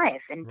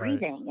alive and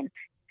breathing. And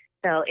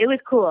so it was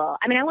cool.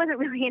 I mean, I wasn't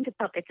really into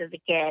puppets as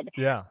a kid.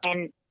 Yeah.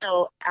 And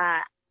so,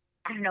 I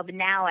don't know, but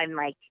now I'm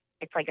like,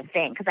 it's like a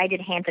thing. Cause I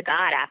did Hand to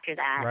God after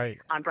that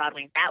on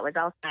Broadway.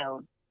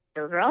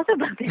 Those were also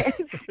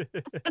puppets.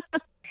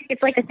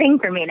 It's like a thing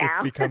for me now.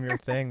 It's become your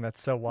thing.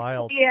 That's so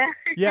wild. Yeah.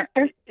 Yeah.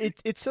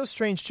 It's so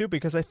strange too,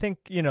 because I think,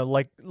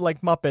 like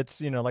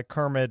Muppets, like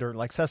Kermit or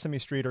like Sesame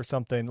Street or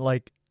something,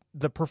 like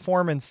the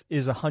performance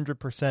is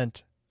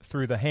 100%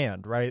 through the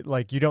hand, right?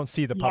 Like you don't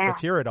see the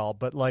puppeteer at all,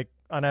 but like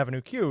on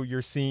Avenue Q,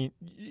 you see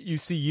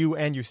you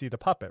and you see the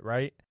puppet,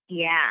 right?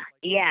 Yeah.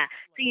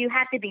 So you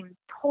have to be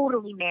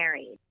totally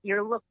married.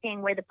 You're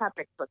looking where the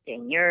puppet's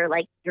looking. You're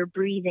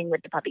breathing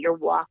with the puppet. You're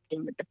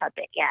walking with the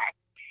puppet. Yeah.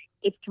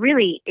 It's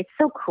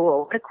so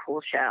cool. What a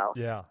cool show.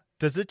 Yeah.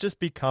 Does it just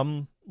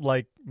become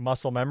like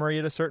muscle memory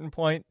at a certain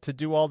point to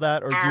do all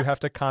that? Or do you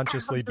have to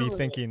consciously be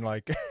thinking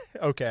like,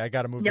 okay, I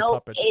got to move the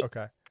puppet?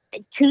 Okay.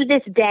 To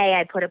this day,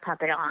 I put a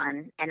puppet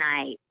on and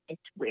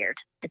it's weird.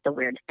 It's a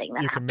weird thing.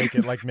 You can make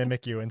it like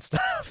mimic you and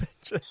stuff.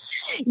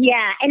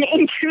 Yeah.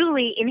 And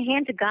truly in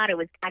Hand to God, it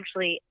was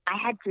actually, I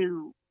had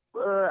to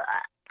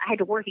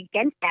work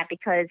against that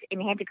because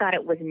in Hand to God,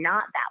 it was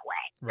not that way.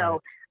 Right.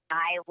 So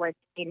I was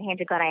in Hand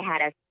to God, I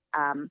had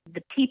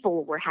the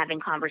people were having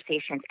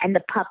conversations and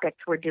the puppets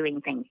were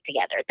doing things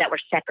together that were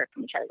separate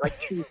from each other, like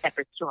two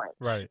separate stories.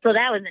 Right. So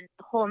that was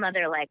a whole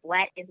nother, like,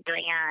 what is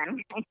going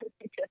on?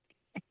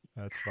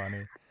 That's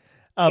funny.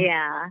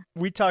 Yeah.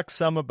 We talked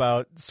some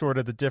about sort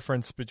of the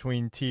difference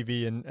between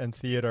TV and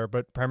theater,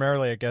 but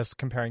primarily, I guess,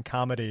 comparing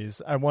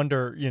comedies. I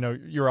wonder,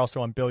 you're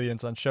also on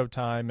Billions on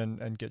Showtime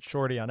and Get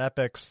Shorty on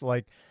Epix.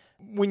 Like,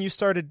 when you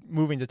started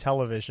moving to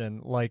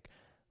television, like,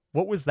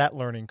 what was that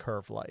learning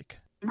curve like?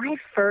 My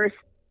first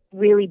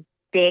really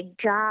big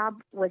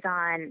job was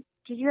on,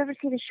 did you ever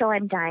see the show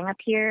I'm Dying Up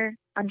Here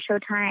on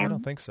Showtime? I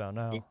don't think so,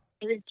 no.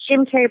 It was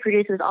Jim Carrey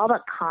produced. It was all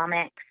about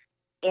comics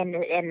in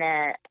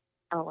the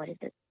what is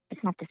it?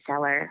 It's not The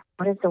Cellar.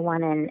 What is the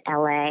one in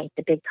L.A.,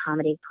 the big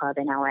comedy club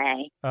in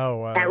L.A.?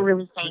 Oh. That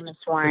really famous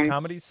one. The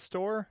Comedy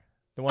Store?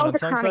 The one on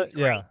Sunset?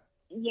 Yeah.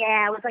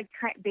 Yeah, it was like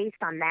based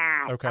on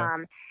that. Okay.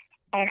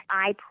 And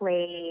I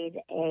played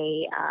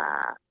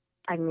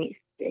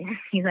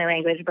excuse my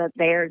language, but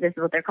this is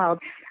what they're called.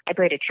 I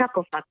played a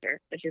chuckle fucker,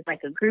 which is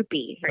like a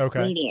groupie for a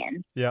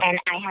comedian. Yeah. And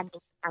I had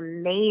this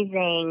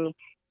amazing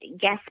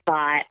guest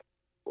spot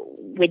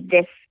with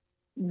this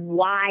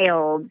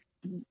wild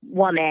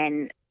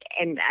woman,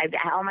 and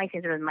all my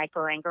scenes were with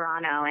Michael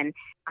Angarano, and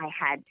I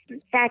had some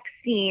sex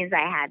scenes.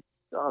 I had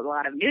a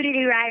lot of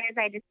nudity riders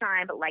I just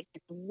signed, but like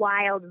this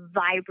wild,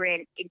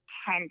 vibrant,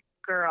 intense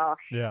girl.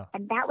 Yeah.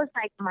 And that was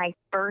like my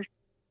first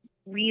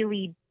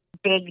really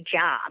big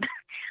job.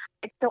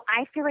 So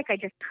I feel like I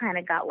just kind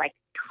of got like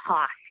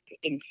tossed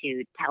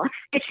into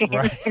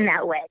television in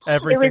that way.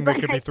 Everything that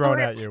could be thrown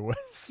at you was.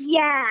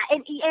 Yeah,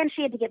 and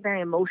she had to get very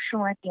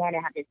emotional at the end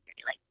and have this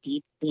very like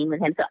deep scene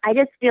with him. So I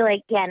just feel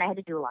like, and I had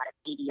to do a lot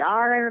of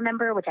ADR, I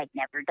remember, which I'd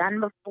never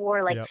done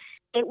before. Like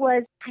It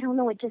was, I don't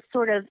know, it just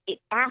sort of,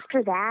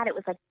 after that, it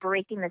was like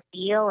breaking the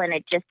seal, and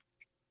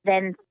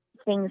then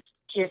things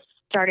just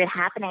started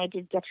happening. I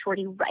did Get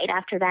Shorty right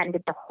after that and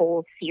did the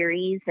whole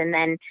series, and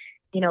then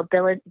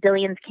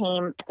Billions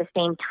came at the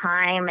same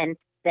time, and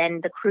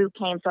then The Crew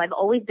came. So I've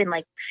always been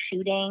like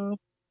shooting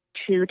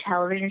 2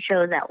 television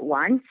shows at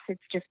once.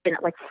 It's just been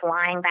like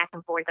flying back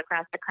and forth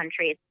across the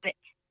country.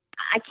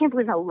 I can't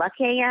believe how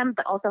lucky I am,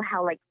 but also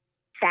how like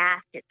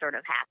fast it sort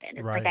of happened.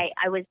 It's like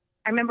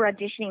I remember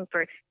auditioning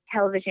for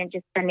television,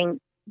 just spending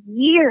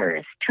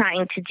years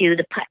trying to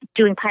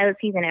doing pilot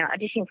season and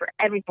auditioning for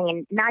everything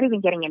and not even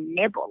getting a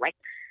nibble. Like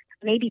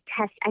maybe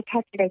I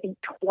tested, I think,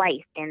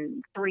 twice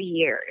in 3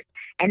 years.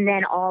 And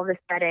then all of a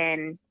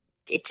sudden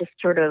it just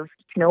sort of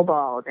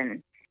snowballed.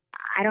 And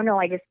I don't know,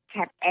 I just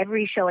kept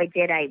every show I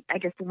did, I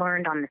just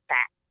learned on the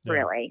set,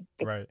 really.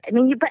 Right. I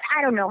mean, but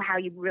I don't know how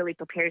you really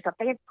prepare yourself.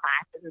 They had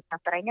classes and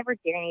stuff, but I never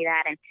did any of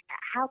that. And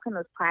how can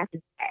those classes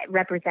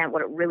represent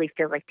what it really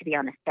feels like to be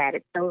on a set?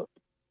 It's so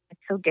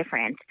so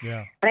different.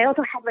 Yeah. But I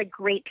also had like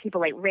great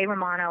people. Like Ray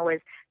Romano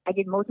I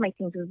did most of my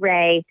scenes with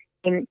Ray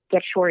in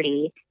Get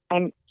Shorty,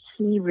 and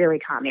he really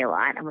taught me a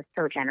lot and was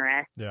so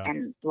generous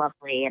and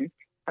lovely. And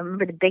I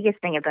remember the biggest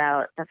thing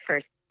about that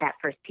first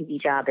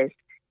TV job is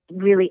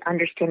really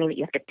understanding that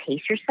you have to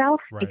pace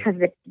yourself, because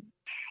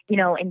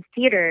in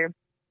theater,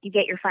 you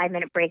get your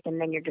 5-minute break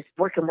and then you're just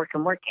working,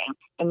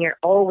 and you're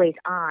always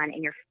on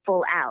and you're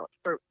full out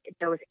for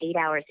those 8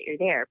 hours that you're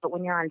there. But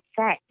when you're on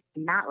set,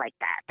 it's not like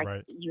that.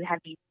 Like you have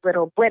these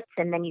little blips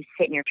and then you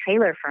sit in your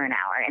trailer for an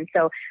hour. And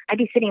so I'd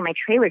be sitting in my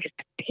trailer just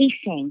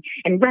pacing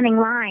and running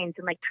lines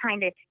and like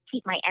trying to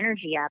keep my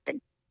energy up. And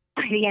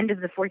by the end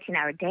of the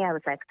 14-hour day, I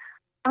was like,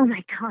 oh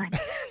my God,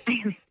 I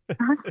am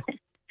exhausted.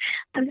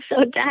 I'm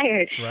so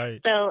tired.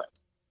 Right. So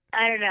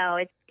I don't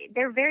know.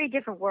 They're very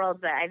different worlds,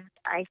 but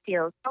I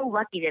feel so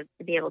lucky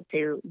to be able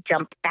to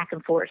jump back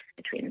and forth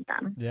between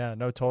them. Yeah,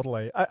 no,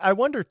 totally. I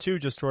wonder too,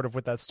 just sort of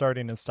with that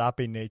starting and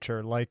stopping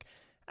nature, like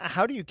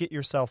how do you get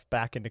yourself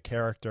back into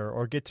character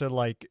or get to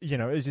like,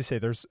 as you say,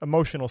 there's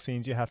emotional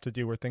scenes you have to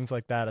do or things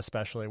like that,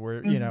 especially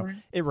where,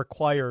 it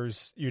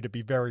requires you to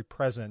be very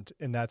present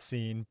in that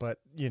scene, but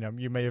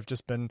you may have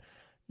just been,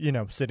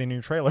 sitting in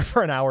your trailer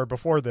for an hour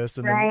before this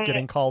and then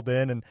getting called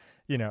in and,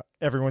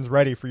 everyone's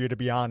ready for you to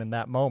be on in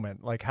that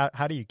moment. Like,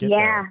 how do you get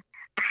there?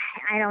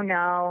 I don't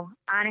know.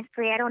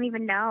 Honestly, I don't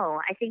even know.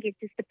 I think it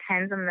just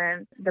depends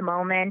on the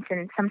moment.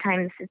 And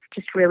sometimes it's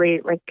just really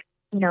like,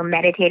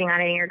 meditating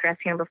on it in your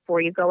dressing room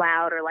before you go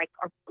out or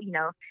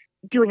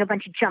doing a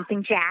bunch of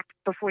jumping jacks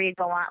before you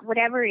go on,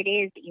 whatever it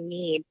is that you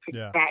need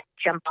to that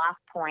jump off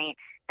point,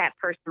 that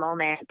first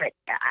moment. But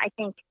I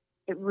think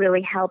it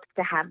really helps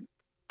to have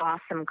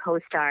awesome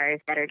co-stars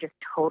that are just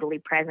totally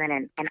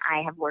present. And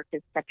I have worked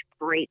with such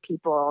great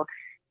people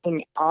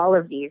in all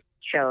of these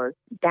shows.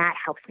 That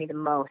helps me the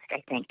most,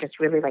 I think, just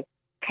really like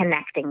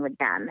connecting with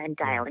them and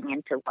dialing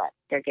into what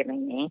they're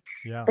giving me.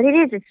 Yeah. But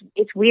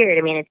it's weird.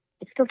 I mean,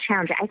 it's still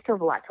challenging. I still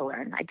have a lot to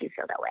learn. I do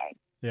feel that way.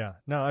 Yeah.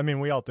 No, I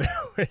mean, we all do.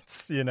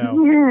 It's,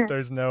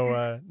 there's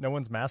no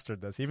one's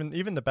mastered this,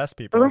 even the best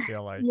people, I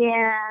feel like.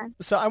 Yeah.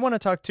 So I want to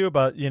talk too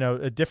about,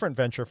 a different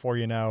venture for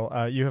you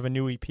now. You have a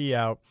new EP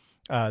out.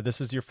 This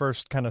is your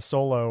first kind of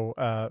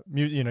solo,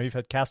 you've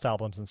had cast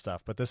albums and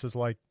stuff, but this is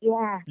like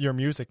your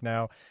music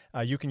now.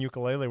 You Can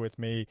Ukulele With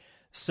Me.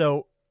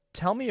 So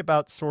tell me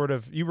about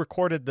you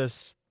recorded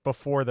this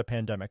before the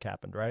pandemic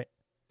happened, right?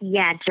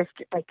 Yeah, just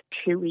like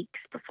 2 weeks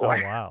before.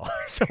 Oh, wow.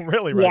 So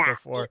really right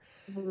before.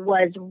 It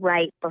was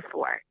right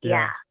before.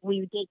 Yeah.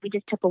 We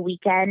just took a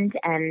weekend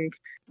and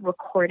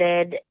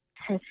recorded.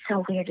 It's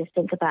so weird to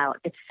think about.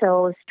 It's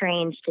so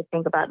strange to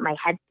think about my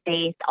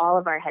headspace, all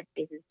of our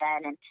headspaces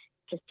then, and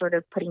just sort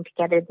of putting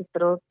together this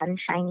little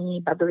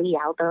sunshiny, bubbly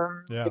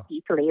album with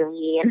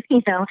ukulele,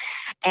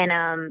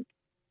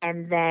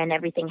 and then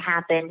everything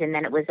happened, and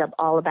then it was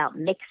all about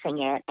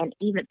mixing it. And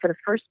even for the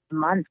first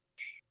month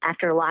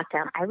after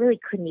lockdown, I really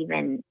couldn't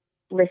even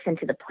listen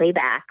to the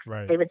playback.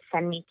 Right. They would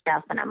send me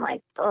stuff, and I'm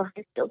like, oh,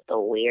 this feels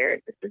so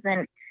weird. This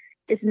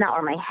is not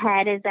where my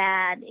head is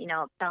at.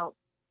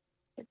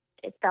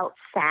 It felt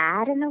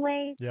sad in a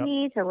way to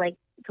me to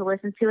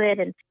listen to it,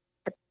 and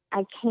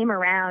I came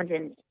around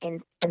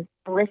and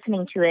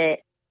listening to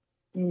it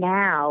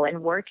now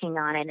and working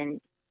on it,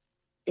 and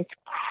it's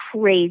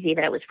crazy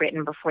that it was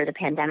written before the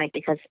pandemic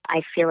because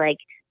I feel like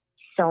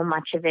so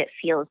much of it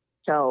feels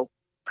so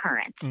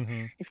current,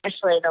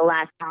 especially the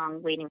last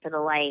song, Waiting for the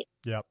Light.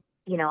 Yep.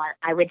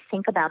 I would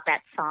think about that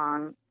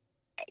song,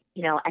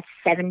 at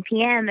 7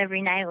 p.m.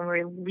 every night when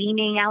we're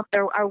leaning out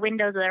our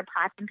windows with our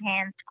pots and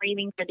pans,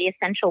 screaming for the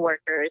essential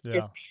workers,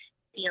 just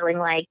feeling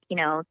like,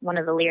 one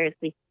of the lyrics,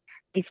 we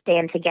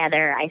stand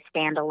together, I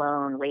stand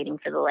alone, waiting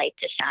for the light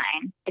to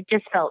shine. It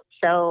just felt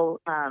so,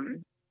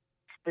 it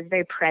was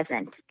very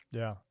present.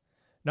 Yeah.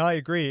 No, I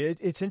agree.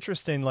 It's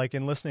interesting, like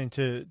in listening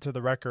to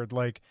the record,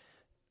 like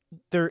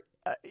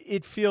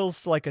it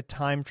feels like a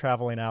time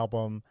traveling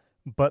album,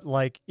 but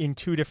like in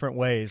two different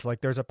ways.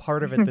 Like there's a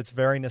part of it that's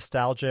very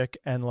nostalgic.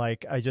 And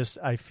like,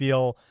 I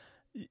feel,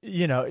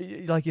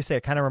 like you say,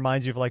 it kind of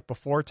reminds you of like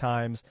before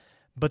times.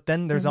 But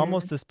then there's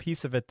almost this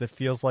piece of it that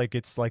feels like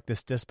it's like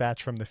this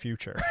dispatch from the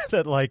future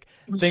that like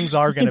things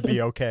are going to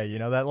be okay.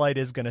 That light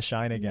is going to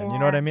shine again. You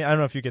know what I mean? I don't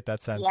know if you get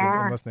that sense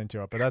in listening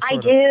to it, but that's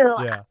sort I do.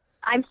 Of, yeah.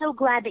 I'm so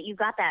glad that you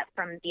got that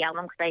from the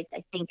album because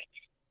I think,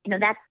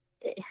 that's,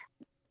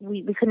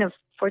 we couldn't have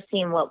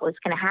foreseen what was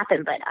going to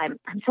happen, but I'm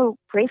so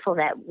grateful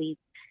that we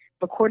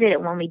recorded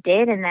it when we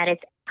did and that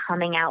it's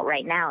coming out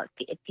right now.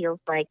 It feels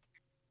like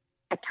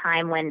a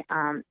time when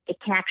it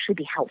can actually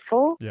be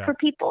helpful for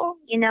people,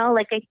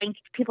 like I think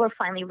people are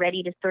finally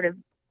ready to sort of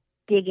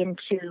dig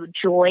into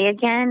joy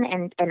again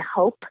and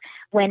hope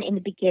when in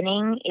the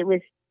beginning it was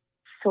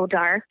so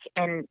dark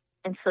and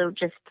so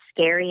just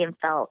scary and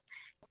felt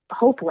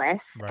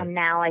hopeless. Right. And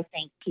now I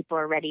think people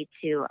are ready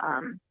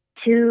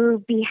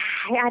to be,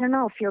 I don't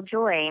know, feel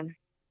joy,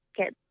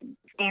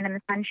 stand in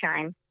the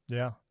sunshine.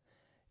 Yeah.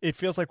 It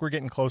feels like we're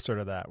getting closer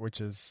to that,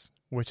 which is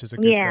a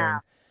good thing.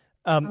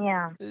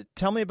 Yeah.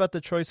 Tell me about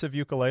the choice of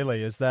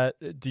ukulele.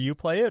 Do you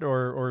play it,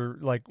 or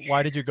like,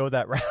 why did you go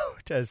that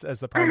route as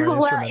the primary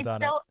instrument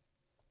on it?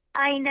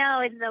 I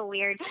know, it's so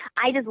weird.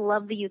 I just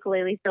love the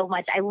ukulele so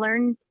much. I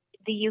learned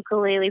the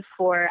ukulele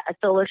for a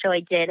solo show I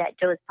did at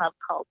Joe's Pub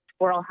called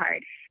Squirrel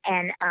Heart.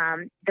 And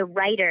the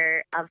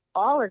writer of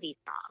all of these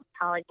songs,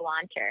 Holly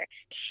Blanter,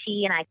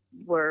 she and I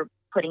were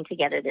putting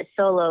together this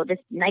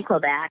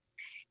nightclub act.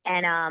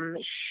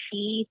 And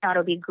she thought it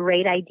would be a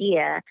great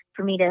idea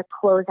for me to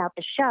close out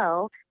the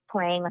show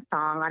playing a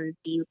song on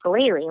the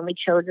ukulele. And we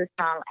chose a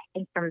song, I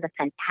think, from the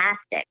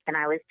Fantastics. And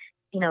I was,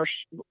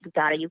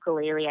 got a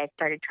ukulele. I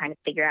started trying to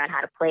figure out how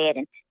to play it.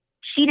 And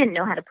she didn't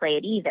know how to play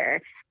it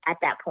either at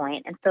that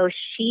point. And so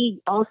she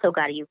also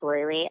got a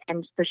ukulele.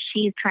 And so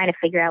she's trying to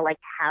figure out, like,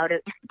 how to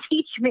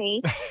teach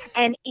me.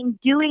 And in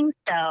doing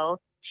so,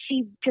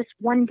 she just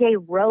one day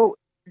wrote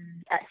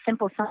a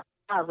simple song,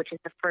 which is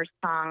the first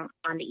song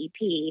on the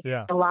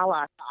EP, the La La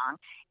song.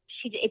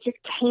 It just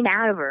came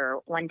out of her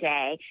one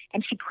day,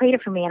 and she played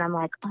it for me, and I'm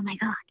like, oh my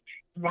God,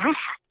 that has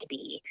to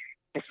be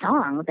the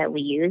song that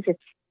we use.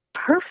 It's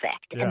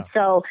perfect. Yeah. And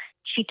so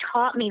she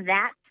taught me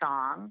that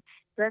song.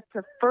 So that's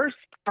the first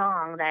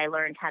song that I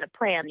learned how to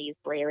play on the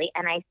ukulele,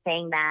 and I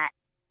sang that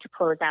to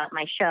close out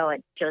my show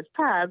at Joe's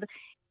Pub.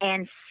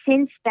 And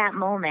since that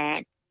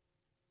moment,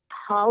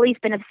 Holly's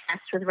been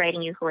obsessed with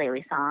writing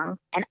ukulele songs,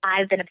 and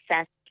I've been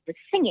obsessed with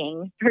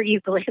singing her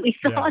ukulele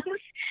songs. Yeah.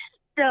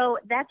 So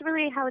that's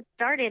really how it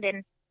started,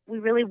 and we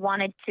really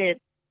wanted to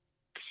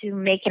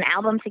make an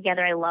album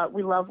together.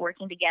 We love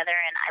working together,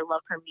 and I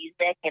love her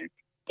music, and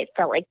it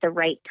felt like the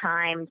right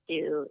time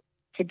to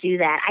do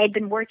that. I had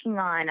been working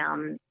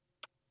on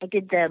I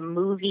did the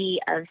movie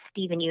of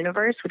Steven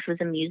Universe, which was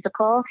a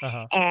musical,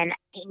 and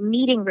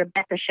meeting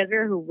Rebecca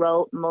Sugar, who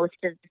wrote most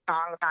of the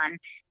songs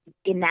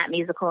in that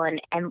musical,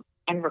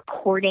 and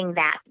recording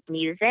that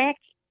music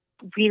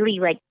really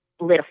like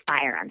lit a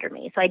fire under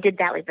me. So I did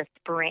that like the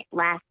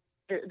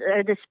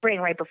spring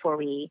right before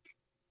we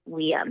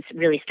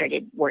really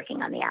started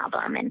working on the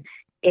album, and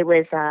it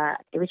was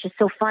just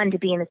so fun to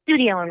be in the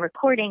studio and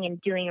recording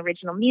and doing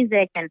original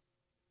music. And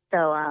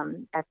so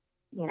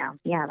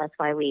that's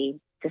why we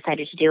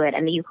decided to do it.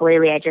 And the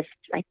ukulele, I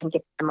think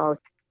it's the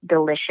most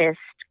delicious,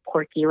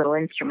 quirky little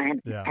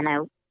instrument,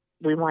 and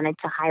we wanted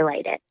to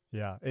highlight it.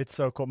 Yeah, it's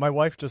so cool. My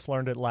wife just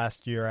learned it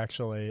last year,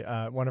 actually.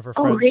 One of her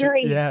friends. Oh,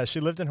 really? She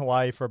lived in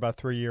Hawaii for about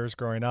 3 years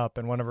growing up,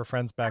 and one of her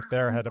friends back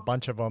there had a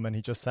bunch of them, and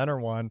he just sent her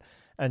one,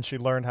 and she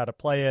learned how to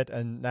play it,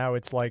 and now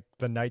it's like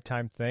the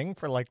nighttime thing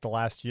for like the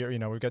last year.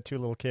 We've got 2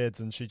 little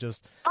kids, and she'll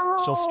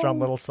strum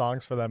little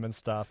songs for them and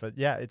stuff. But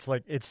yeah,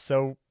 it's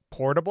so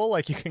portable,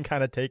 like you can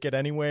kind of take it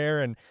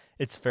anywhere, and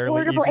it's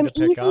fairly easy to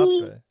pick up.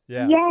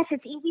 Yes,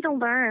 it's easy to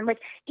learn. Like,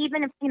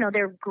 even if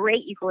they're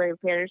great ukulele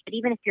players, but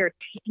even if you're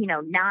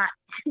not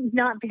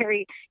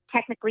very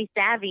technically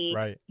savvy,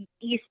 right,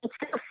 it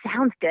still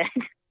sounds good.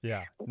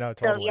 Yeah, no,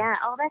 totally.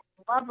 So that's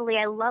lovely.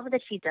 I love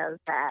that she does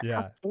that.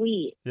 Yeah, how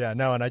sweet. Yeah,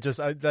 no, and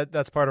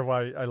that's part of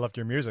why I loved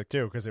your music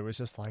too, because it was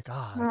just like,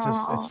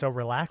 it's so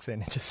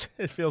relaxing.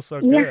 It feels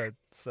so good.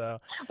 So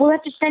we'll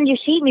have to send you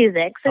sheet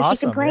music so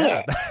awesome. She can play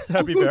it.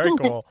 That'd be very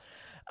cool.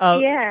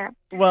 Yeah.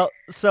 Well,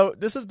 so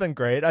this has been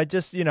great. I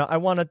just, I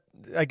want to,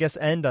 I guess,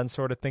 end on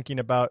sort of thinking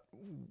about,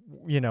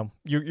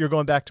 you're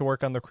going back to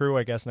work on the crew,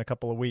 I guess, in a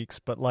couple of weeks,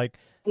 but like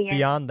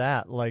beyond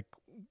that, like,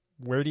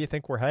 where do you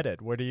think we're headed?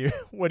 What do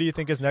you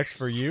think is next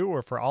for you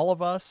or for all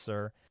of us?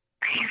 Or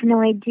I have no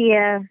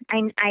idea.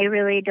 I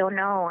really don't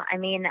know. I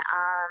mean,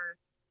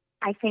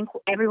 I think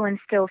everyone's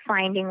still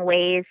finding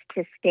ways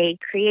to stay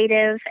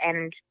creative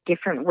and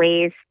different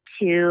ways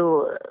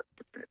to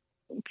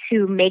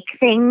make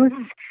things.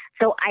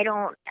 So I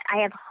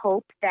have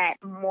hope that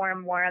more and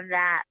more of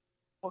that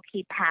will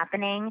keep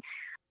happening.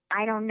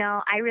 I don't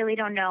know. I really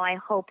don't know. I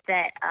hope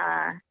that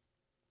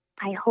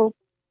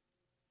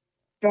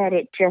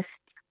it just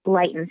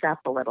lightens up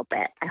a little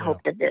bit. I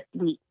hope that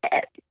we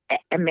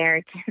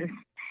Americans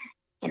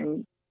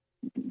can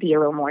be a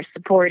little more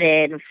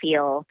supported and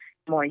feel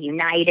more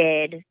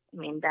united. I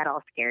mean, that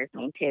all scares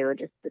me too,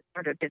 just the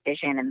sort of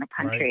division in the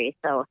country.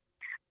 Right. So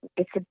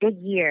it's a big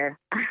year.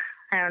 I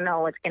don't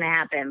know what's going to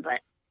happen, but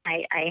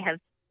I have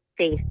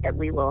faith that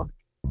we will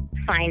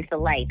find the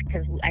light,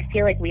 because I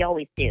feel like we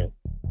always do.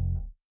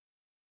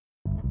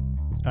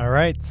 All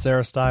right,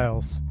 Sarah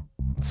Stiles.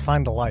 Let's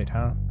find the light,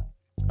 huh?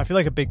 I feel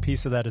like a big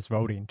piece of that is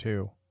voting,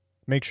 too.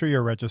 Make sure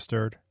you're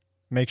registered.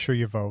 Make sure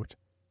you vote.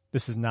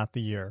 This is not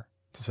the year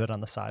to sit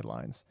on the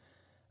sidelines.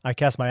 I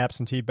cast my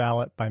absentee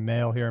ballot by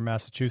mail here in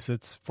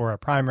Massachusetts for a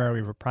primary. We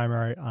have a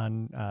primary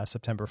on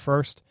September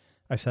 1st.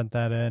 I sent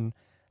that in,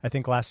 I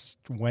think, last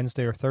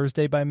Wednesday or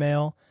Thursday by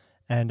mail.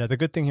 And the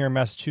good thing here in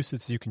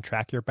Massachusetts is you can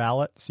track your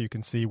ballot, so you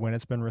can see when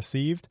it's been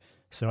received.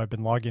 So I've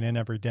been logging in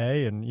every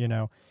day, and,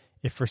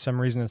 if for some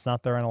reason it's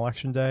not there on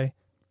election day,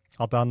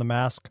 I'll don the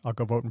mask. I'll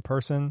go vote in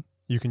person.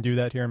 You can do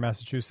that here in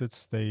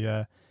Massachusetts.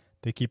 They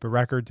keep a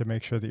record to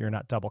make sure that you're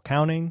not double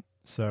counting.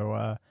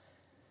 So,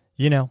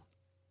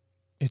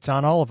 it's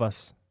on all of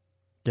us.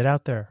 Get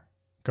out there.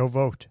 Go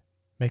vote.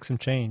 Make some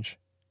change.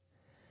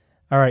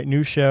 All right,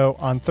 new show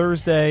on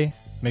Thursday.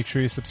 Make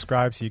sure you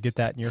subscribe so you get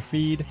that in your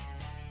feed.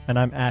 And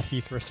I'm at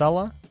Heath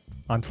Rosella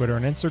on Twitter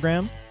and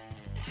Instagram.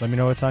 Let me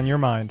know what's on your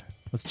mind.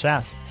 Let's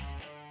chat.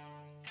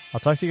 I'll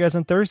talk to you guys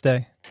on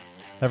Thursday.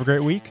 Have a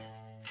great week.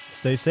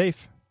 Stay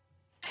safe.